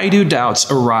 why do doubts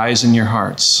arise in your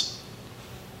hearts?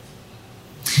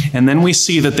 And then we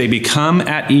see that they become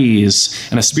at ease,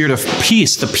 and a spirit of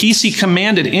peace, the peace he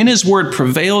commanded in his word,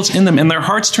 prevails in them, and their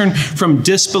hearts turn from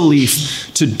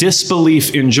disbelief to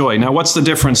disbelief in joy. Now, what's the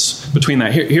difference between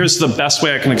that? Here's the best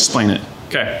way I can explain it.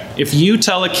 Okay, if you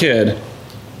tell a kid,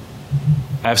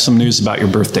 I have some news about your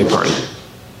birthday party,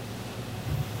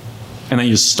 and then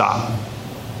you stop,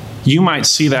 you might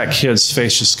see that kid's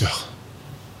face just go,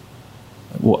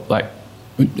 what,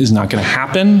 is not going to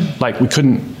happen? We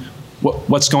couldn't,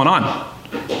 what's going on?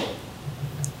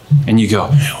 And you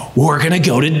go, we're going to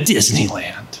go to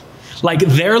Disneyland.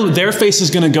 Their face is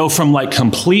going to go from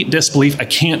complete disbelief, I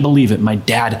can't believe it, my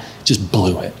dad just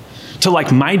blew it, to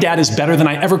my dad is better than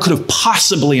I ever could have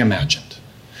possibly imagined.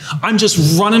 I'm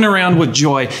just running around with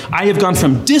joy. I have gone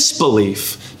from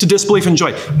disbelief to disbelief and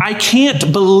joy. I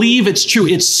can't believe it's true.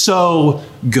 It's so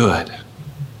good.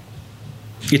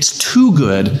 It's too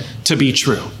good to be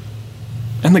true.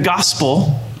 And the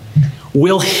gospel,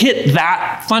 will hit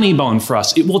that funny bone for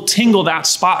us. It will tingle that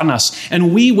spot in us.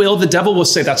 And the devil will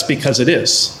say that's because it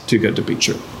is too good to be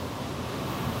true.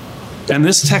 And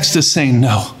this text is saying,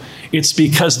 no, it's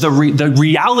because the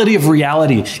reality of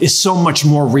reality is so much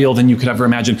more real than you could ever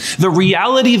imagine. The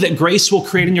reality that grace will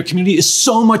create in your community is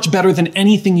so much better than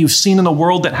anything you've seen in the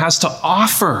world that has to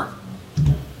offer.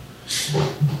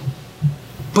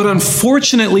 But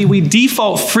unfortunately, we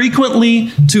default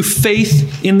frequently to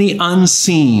faith in the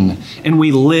unseen, and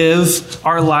we live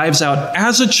our lives out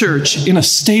as a church in a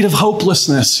state of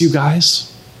hopelessness, you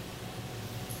guys.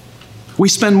 We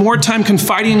spend more time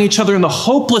confiding in each other in the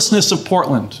hopelessness of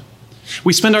Portland.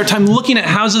 We spend our time looking at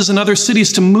houses in other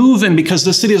cities to move in because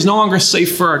the city is no longer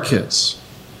safe for our kids.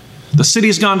 The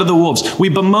city's gone to the wolves. We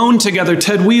bemoan together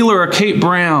Ted Wheeler or Kate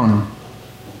Brown.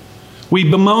 We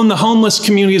bemoan the homeless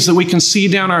communities that we can see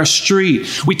down our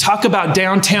street. We talk about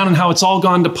downtown and how it's all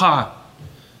gone to pot.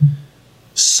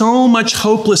 So much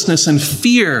hopelessness and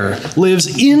fear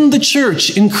lives in the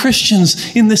church, in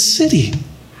Christians, in this city.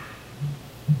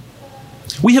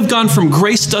 We have gone from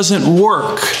grace doesn't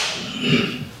work.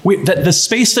 That the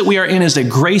space that we are in is a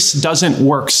grace doesn't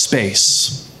work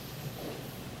space.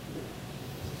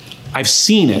 I've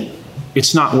seen it.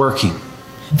 It's not working.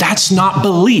 That's not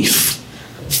belief.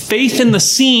 Faith in the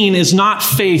seen is not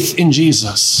faith in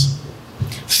Jesus.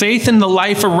 Faith in the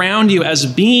life around you as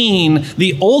being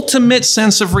the ultimate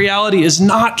sense of reality is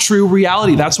not true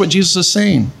reality. That's what Jesus is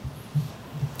saying.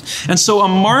 And so a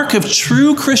mark of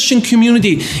true Christian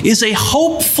community is a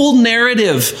hopeful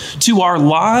narrative to our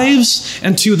lives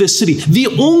and to this city. The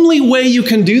only way you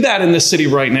can do that in this city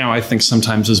right now, I think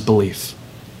sometimes, is belief.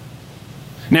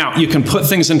 Now, you can put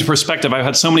things into perspective. I've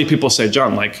had so many people say,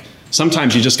 John,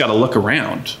 sometimes you just got to look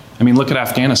around. I mean, look at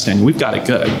Afghanistan. We've got it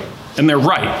good. And they're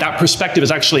right. That perspective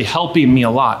is actually helping me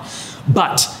a lot.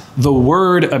 But the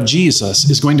word of Jesus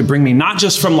is going to bring me not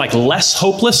just from less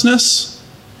hopelessness,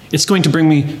 it's going to bring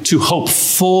me to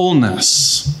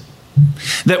hopefulness.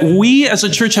 That we as a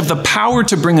church have the power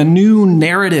to bring a new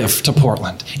narrative to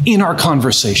Portland in our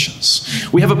conversations.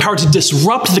 We have a power to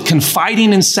disrupt the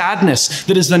confiding and sadness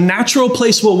that is the natural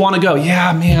place we'll want to go.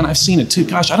 Yeah, man, I've seen it too.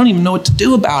 Gosh, I don't even know what to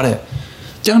do about it.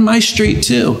 Down my street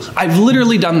too. I've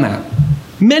literally done that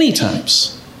many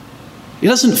times. It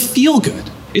doesn't feel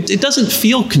good. It doesn't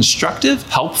feel constructive,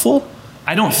 helpful.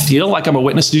 I don't feel like I'm a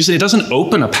witness to Jesus. It doesn't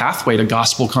open a pathway to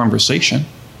gospel conversation.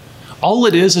 All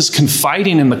it is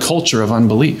confiding in the culture of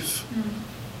unbelief.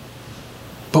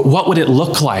 But what would it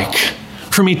look like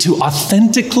for me to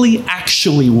authentically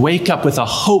actually wake up with a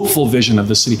hopeful vision of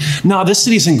the city? No, this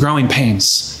city's in growing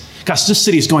pains. Gosh, this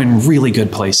city's going really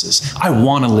good places. I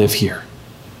want to live here.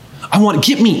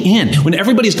 Get me in. When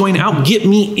everybody's going out, get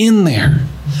me in there.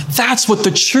 That's what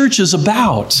the church is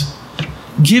about.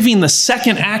 Giving the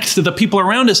second act to the people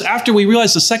around us after we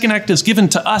realize the second act is given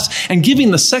to us, and giving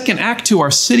the second act to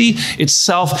our city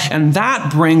itself. And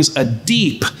that brings a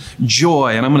deep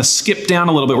joy. And I'm going to skip down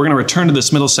a little bit. We're going to return to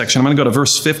this middle section. I'm going to go to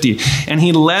verse 50. And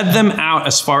he led them out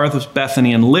as far as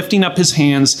Bethany, and lifting up his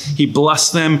hands, he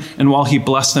blessed them. And while he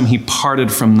blessed them, he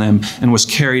parted from them and was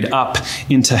carried up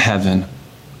into heaven.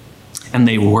 And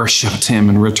they worshiped him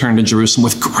and returned to Jerusalem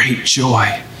with great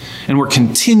joy. And we're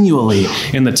continually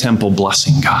in the temple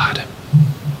blessing God.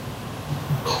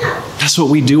 That's what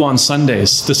we do on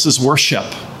Sundays. This is worship.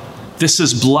 This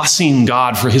is blessing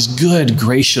God for his good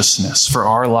graciousness for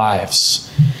our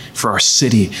lives, for our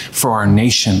city, for our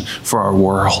nation, for our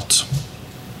world.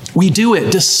 We do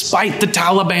it despite the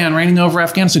Taliban reigning over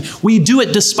Afghanistan. We do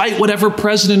it despite whatever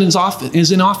president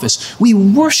is in office. We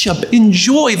worship,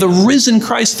 enjoy the risen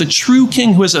Christ, the true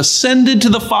King who has ascended to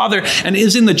the Father and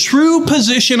is in the true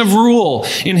position of rule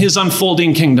in his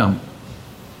unfolding kingdom.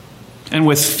 And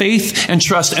with faith and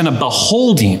trust and a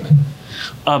beholding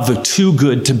of the too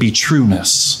good to be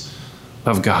trueness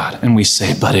of God. And we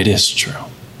say, but it is true.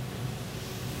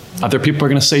 Other people are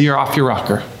going to say, you're off your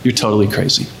rocker. You're totally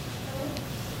crazy.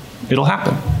 It'll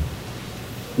happen.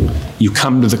 You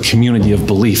come to the community of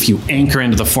belief. You anchor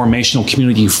into the formational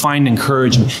community. You find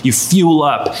encouragement. You fuel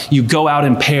up. You go out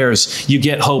in pairs. You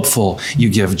get hopeful. You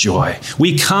give joy.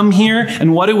 We come here,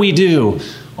 and what do?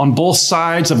 On both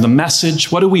sides of the message,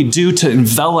 what do we do to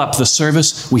envelop the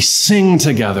service? We sing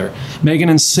together. Megan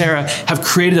and Sarah have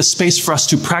created a space for us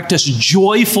to practice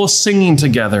joyful singing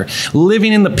together,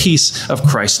 living in the peace of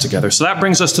Christ together. So that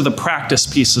brings us to the practice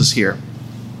pieces here.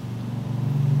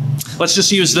 Let's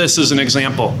just use this as an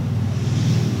example.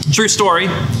 True story.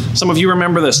 Some of you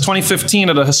remember this. 2015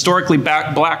 at a historically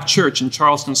black church in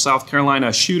Charleston, South Carolina,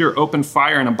 a shooter opened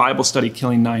fire in a Bible study,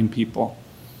 killing 9 people.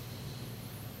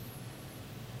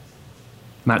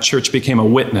 And that church became a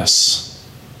witness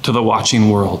to the watching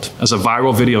world as a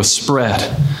viral video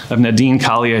spread of Nadine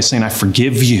Collier saying, "I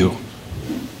forgive you."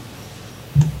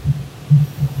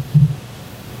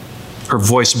 Her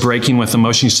voice breaking with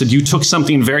emotion. She said, "You took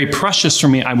something very precious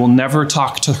from me. I will never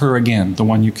talk to her again, the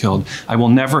one you killed. I will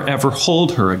never, ever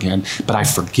hold her again, but I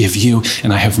forgive you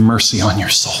and I have mercy on your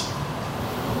soul."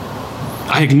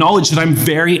 "I acknowledge that I'm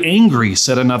very angry,"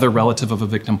 said another relative of a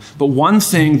victim. "But one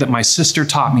thing that my sister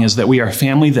taught me is that we are a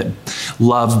family that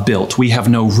love built. We have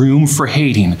no room for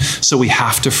hating, so we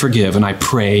have to forgive, and I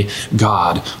pray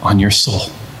God on your soul."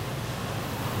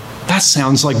 That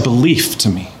sounds like belief to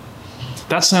me.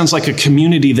 That sounds like a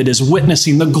community that is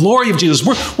witnessing the glory of Jesus.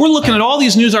 We're looking at all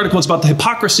these news articles about the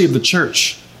hypocrisy of the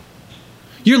church.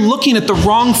 You're looking at the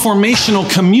wrong formational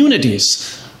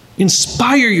communities.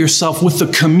 Inspire yourself with the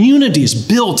communities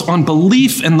built on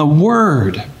belief and the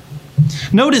word.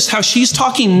 Notice how she's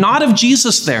talking not of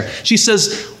Jesus there. She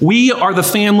says, "We are the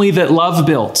family that love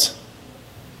built."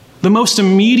 The most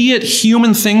immediate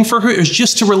human thing for her is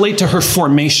just to relate to her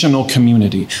formational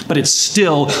community. But it's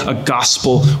still a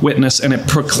gospel witness, and it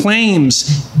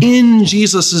proclaims in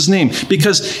Jesus' name.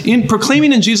 Because in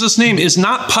proclaiming in Jesus' name is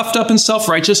not puffed up and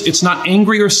self-righteous. It's not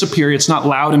angry or superior. It's not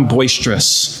loud and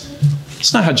boisterous.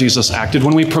 It's not how Jesus acted.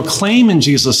 When we proclaim in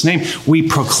Jesus' name, we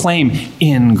proclaim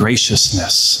in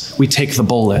graciousness. We take the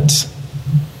bullet.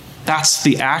 That's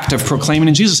the act of proclaiming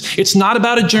in Jesus. It's not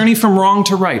about a journey from wrong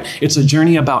to right. It's a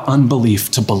journey about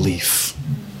unbelief to belief.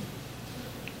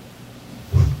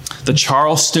 The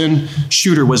Charleston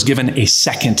shooter was given a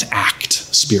second act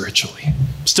spiritually.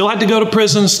 Still had to go to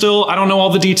prison. Still, I don't know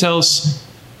all the details.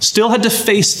 Still had to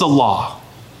face the law.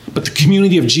 But the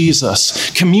community of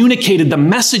Jesus communicated the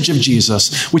message of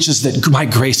Jesus, which is that my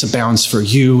grace abounds for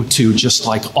you too, just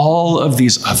like all of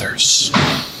these others.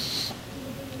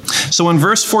 So in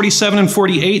verse 47 and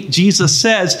 48, Jesus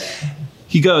says,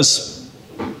 he goes,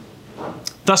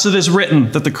 "Thus it is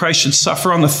written that the Christ should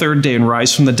suffer on the third day and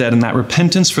rise from the dead, and that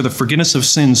repentance for the forgiveness of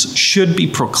sins should be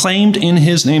proclaimed in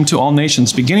his name to all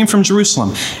nations, beginning from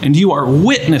Jerusalem. And you are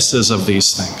witnesses of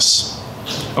these things."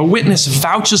 A witness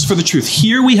vouches for the truth.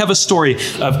 Here we have a story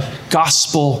of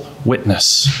gospel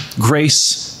witness,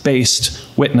 grace-based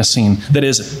witnessing that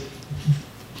is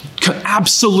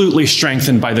absolutely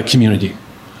strengthened by the community.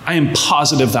 I am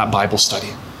positive that Bible study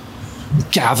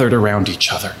gathered around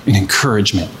each other in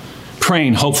encouragement,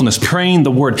 praying hopefulness, praying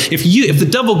the word. If the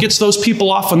devil gets those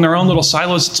people off in their own little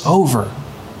silos, it's over.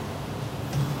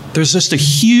 There's just a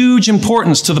huge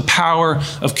importance to the power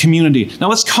of community. Now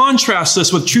let's contrast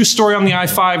this with True Story on the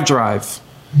I-5 drive.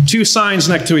 Two signs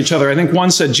next to each other. I think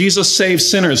one said, "Jesus saves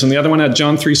sinners," and the other one had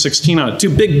John 3:16 on it. Two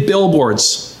big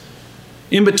billboards.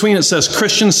 In between it says,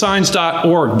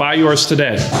 christiansigns.org, buy yours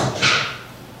today.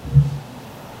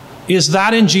 Is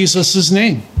that in Jesus'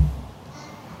 name?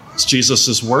 It's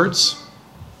Jesus' words.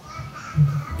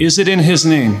 Is it in his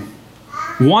name?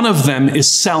 One of them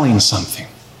is selling something.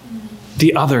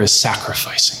 The other is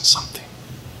sacrificing something.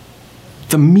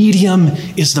 The medium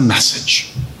is the message.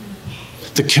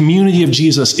 The community of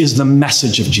Jesus is the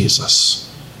message of Jesus.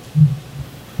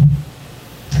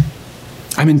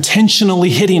 I'm intentionally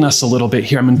hitting us a little bit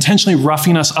here. I'm intentionally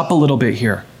roughing us up a little bit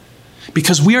here,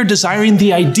 because we are desiring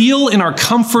the ideal in our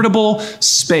comfortable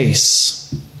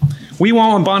space. We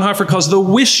want what Bonhoeffer calls the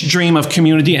wish dream of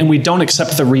community, and we don't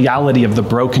accept the reality of the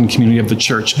broken community of the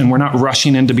church, and we're not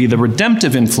rushing in to be the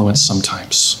redemptive influence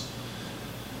sometimes.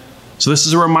 So this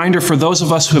is a reminder for those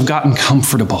of us who have gotten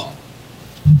comfortable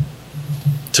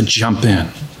to jump in.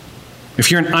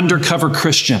 If you're an undercover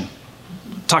Christian,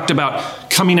 talked about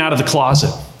coming out of the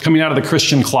closet, coming out of the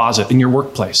Christian closet in your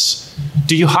workplace.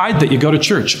 Do you hide that you go to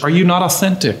church? Are you not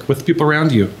authentic with people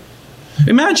around you?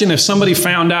 Imagine if somebody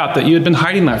found out that you had been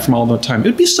hiding that from all the time.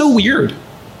 It'd be so weird.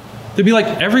 They'd be like,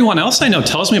 everyone else I know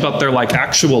tells me about their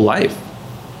actual life.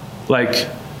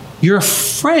 You're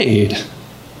afraid.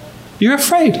 You're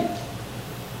afraid.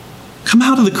 Come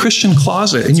out of the Christian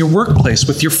closet in your workplace,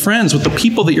 with your friends, with the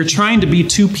people that you're trying to be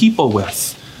two people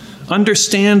with.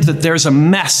 Understand that there's a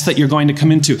mess that you're going to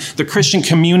come into. The Christian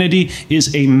community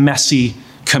is a messy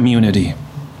community.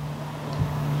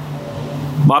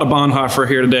 A lot of Bonhoeffer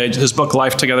here today. His book,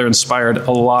 Life Together, inspired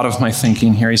a lot of my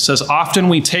thinking here. He says, often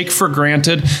we take for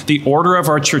granted the order of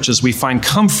our churches. We find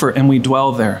comfort and we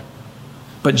dwell there.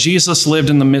 But Jesus lived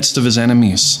in the midst of his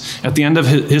enemies. At the end of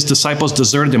his disciples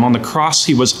deserted him. On the cross,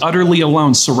 he was utterly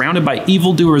alone, surrounded by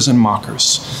evildoers and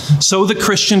mockers. So the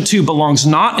Christian too belongs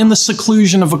not in the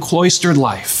seclusion of a cloistered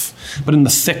life, but in the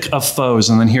thick of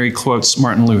foes. And then here he quotes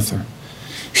Martin Luther.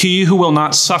 He who will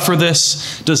not suffer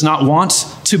this does not want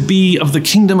to be of the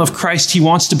kingdom of Christ. He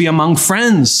wants to be among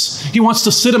friends. He wants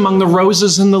to sit among the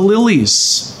roses and the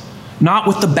lilies. not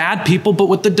with the bad people, but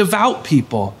with the devout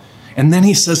people. And then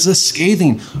he says this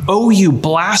scathing, "Oh, you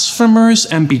blasphemers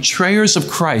and betrayers of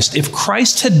Christ, if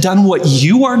Christ had done what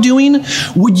you are doing,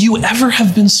 would you ever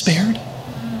have been spared?"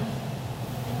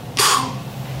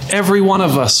 Every one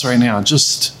of us right now,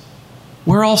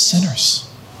 we're all sinners.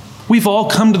 We've all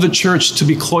come to the church to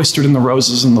be cloistered in the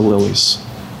roses and the lilies,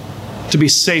 to be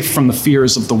safe from the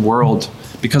fears of the world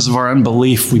because of our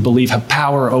unbelief we believe have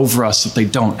power over us that they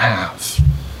don't have.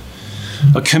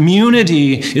 A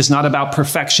community is not about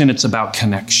perfection, it's about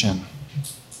connection.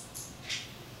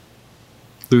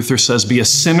 Luther says, "Be a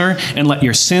sinner and let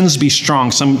your sins be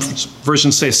strong." Some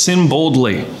versions say, "Sin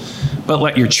boldly, but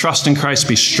let your trust in Christ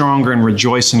be stronger and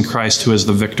rejoice in Christ who is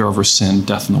the victor over sin,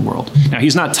 death, and the world." Now,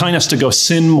 he's not telling us to go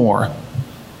sin more.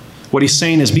 What he's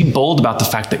saying is be bold about the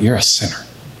fact that you're a sinner,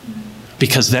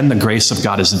 because then the grace of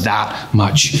God is that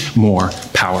much more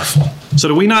powerful. So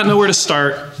do we not know where to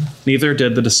start? Neither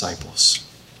did the disciples.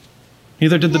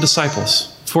 Neither did the disciples.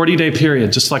 40-day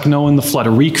period, just like Noah in the flood,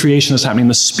 a recreation is happening.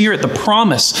 The Spirit, the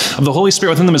promise of the Holy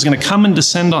Spirit within them is going to come and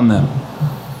descend on them.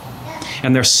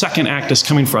 And their second act is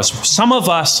coming for us. Some of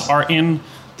us are in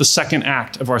the second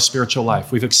act of our spiritual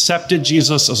life. We've accepted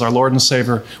Jesus as our Lord and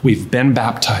Savior. We've been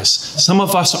baptized. Some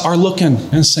of us are looking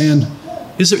and saying,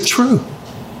 is it true?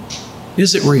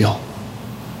 Is it real?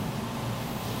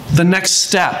 The next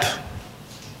step,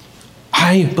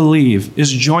 I believe,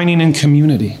 is joining in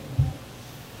community.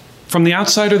 From the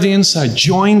outside or the inside,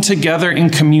 join together in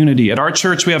community. At our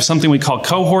church, we have something we call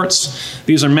cohorts.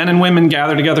 These are men and women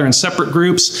gathered together in separate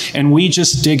groups, and we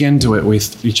just dig into it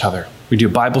with each other. We do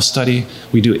Bible study.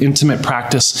 We do intimate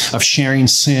practice of sharing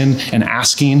sin and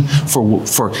asking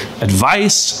for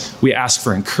advice. We ask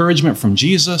for encouragement from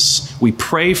Jesus. We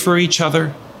pray for each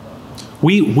other.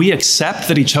 We accept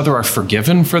that each other are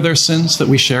forgiven for their sins that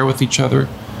we share with each other.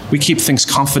 We keep things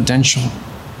confidential.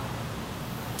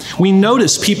 We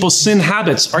notice people's sin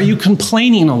habits. Are you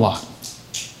complaining a lot?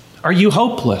 Are you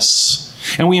hopeless?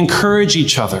 And we encourage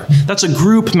each other. That's a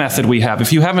group method we have.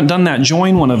 If you haven't done that,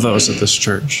 join one of those at this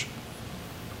church.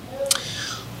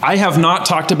 I have not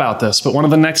talked about this, but one of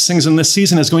the next things in this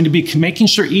season is going to be making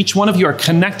sure each one of you are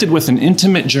connected with an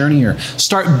intimate journeyer.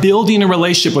 Start building a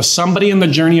relationship with somebody in the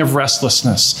journey of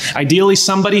restlessness. Ideally,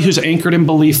 somebody who's anchored in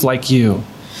belief like you,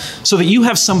 so that you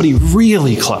have somebody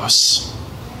really close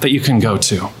that you can go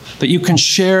to, that you can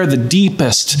share the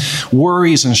deepest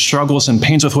worries and struggles and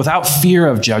pains with without fear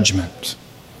of judgment.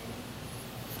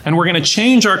 And we're going to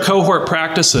change our cohort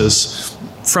practices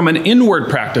from an inward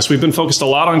practice. We've been focused a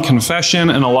lot on confession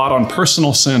and a lot on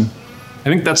personal sin. I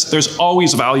think there's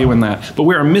always value in that. But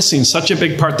we are missing such a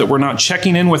big part that we're not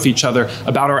checking in with each other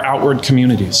about our outward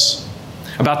communities,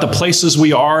 about the places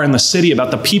we are in the city,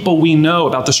 about the people we know,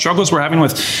 about the struggles we're having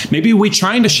with. Maybe we're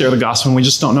trying to share the gospel and we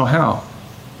just don't know how.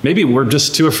 Maybe we're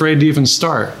just too afraid to even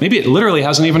start. Maybe it literally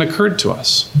hasn't even occurred to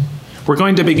us. We're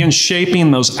going to begin shaping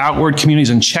those outward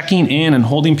communities and checking in and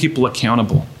holding people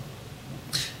accountable.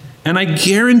 And I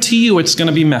guarantee you it's going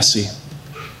to be messy.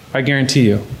 I guarantee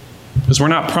you. Because we're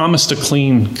not promised a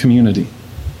clean community.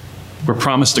 We're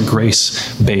promised a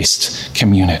grace-based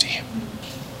community.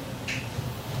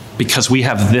 Because we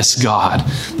have this God.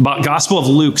 The Gospel of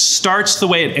Luke starts the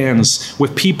way it ends,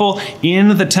 with people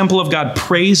in the temple of God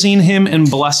praising him and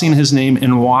blessing his name.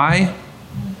 And why?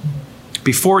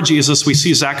 Before Jesus, we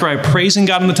see Zechariah praising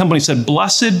God in the temple. And he said,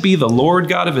 "Blessed be the Lord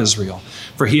God of Israel,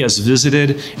 for he has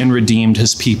visited and redeemed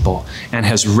his people and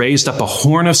has raised up a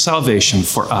horn of salvation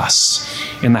for us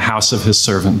in the house of his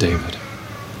servant David."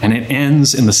 And it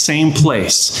ends in the same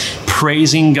place,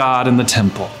 praising God in the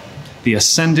temple, the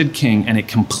ascended king, and it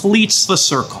completes the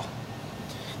circle.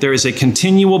 There is a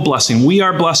continual blessing. We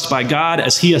are blessed by God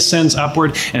as he ascends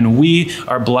upward, and we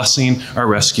are blessing our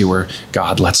rescuer,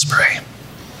 God. Let's pray.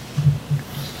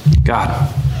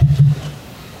 God,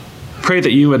 pray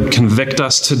that you would convict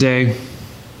us today.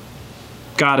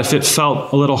 God, if it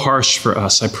felt a little harsh for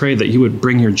us, I pray that you would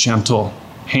bring your gentle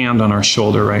hand on our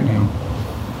shoulder right now.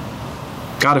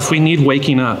 God, if we need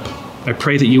waking up, I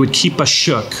pray that you would keep us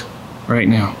shook right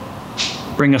now.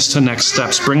 Bring us to next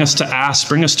steps. Bring us to ask.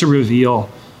 Bring us to reveal.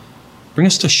 Bring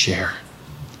us to share.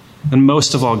 And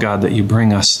most of all, God, that you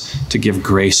bring us to give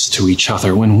grace to each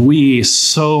other when we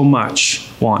so much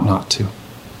want not to.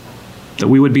 That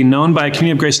we would be known by a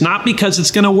community of grace, not because it's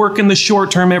going to work in the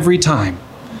short term every time,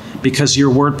 because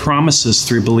your word promises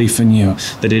through belief in you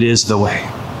that it is the way.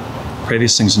 Pray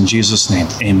these things in Jesus' name.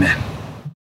 Amen.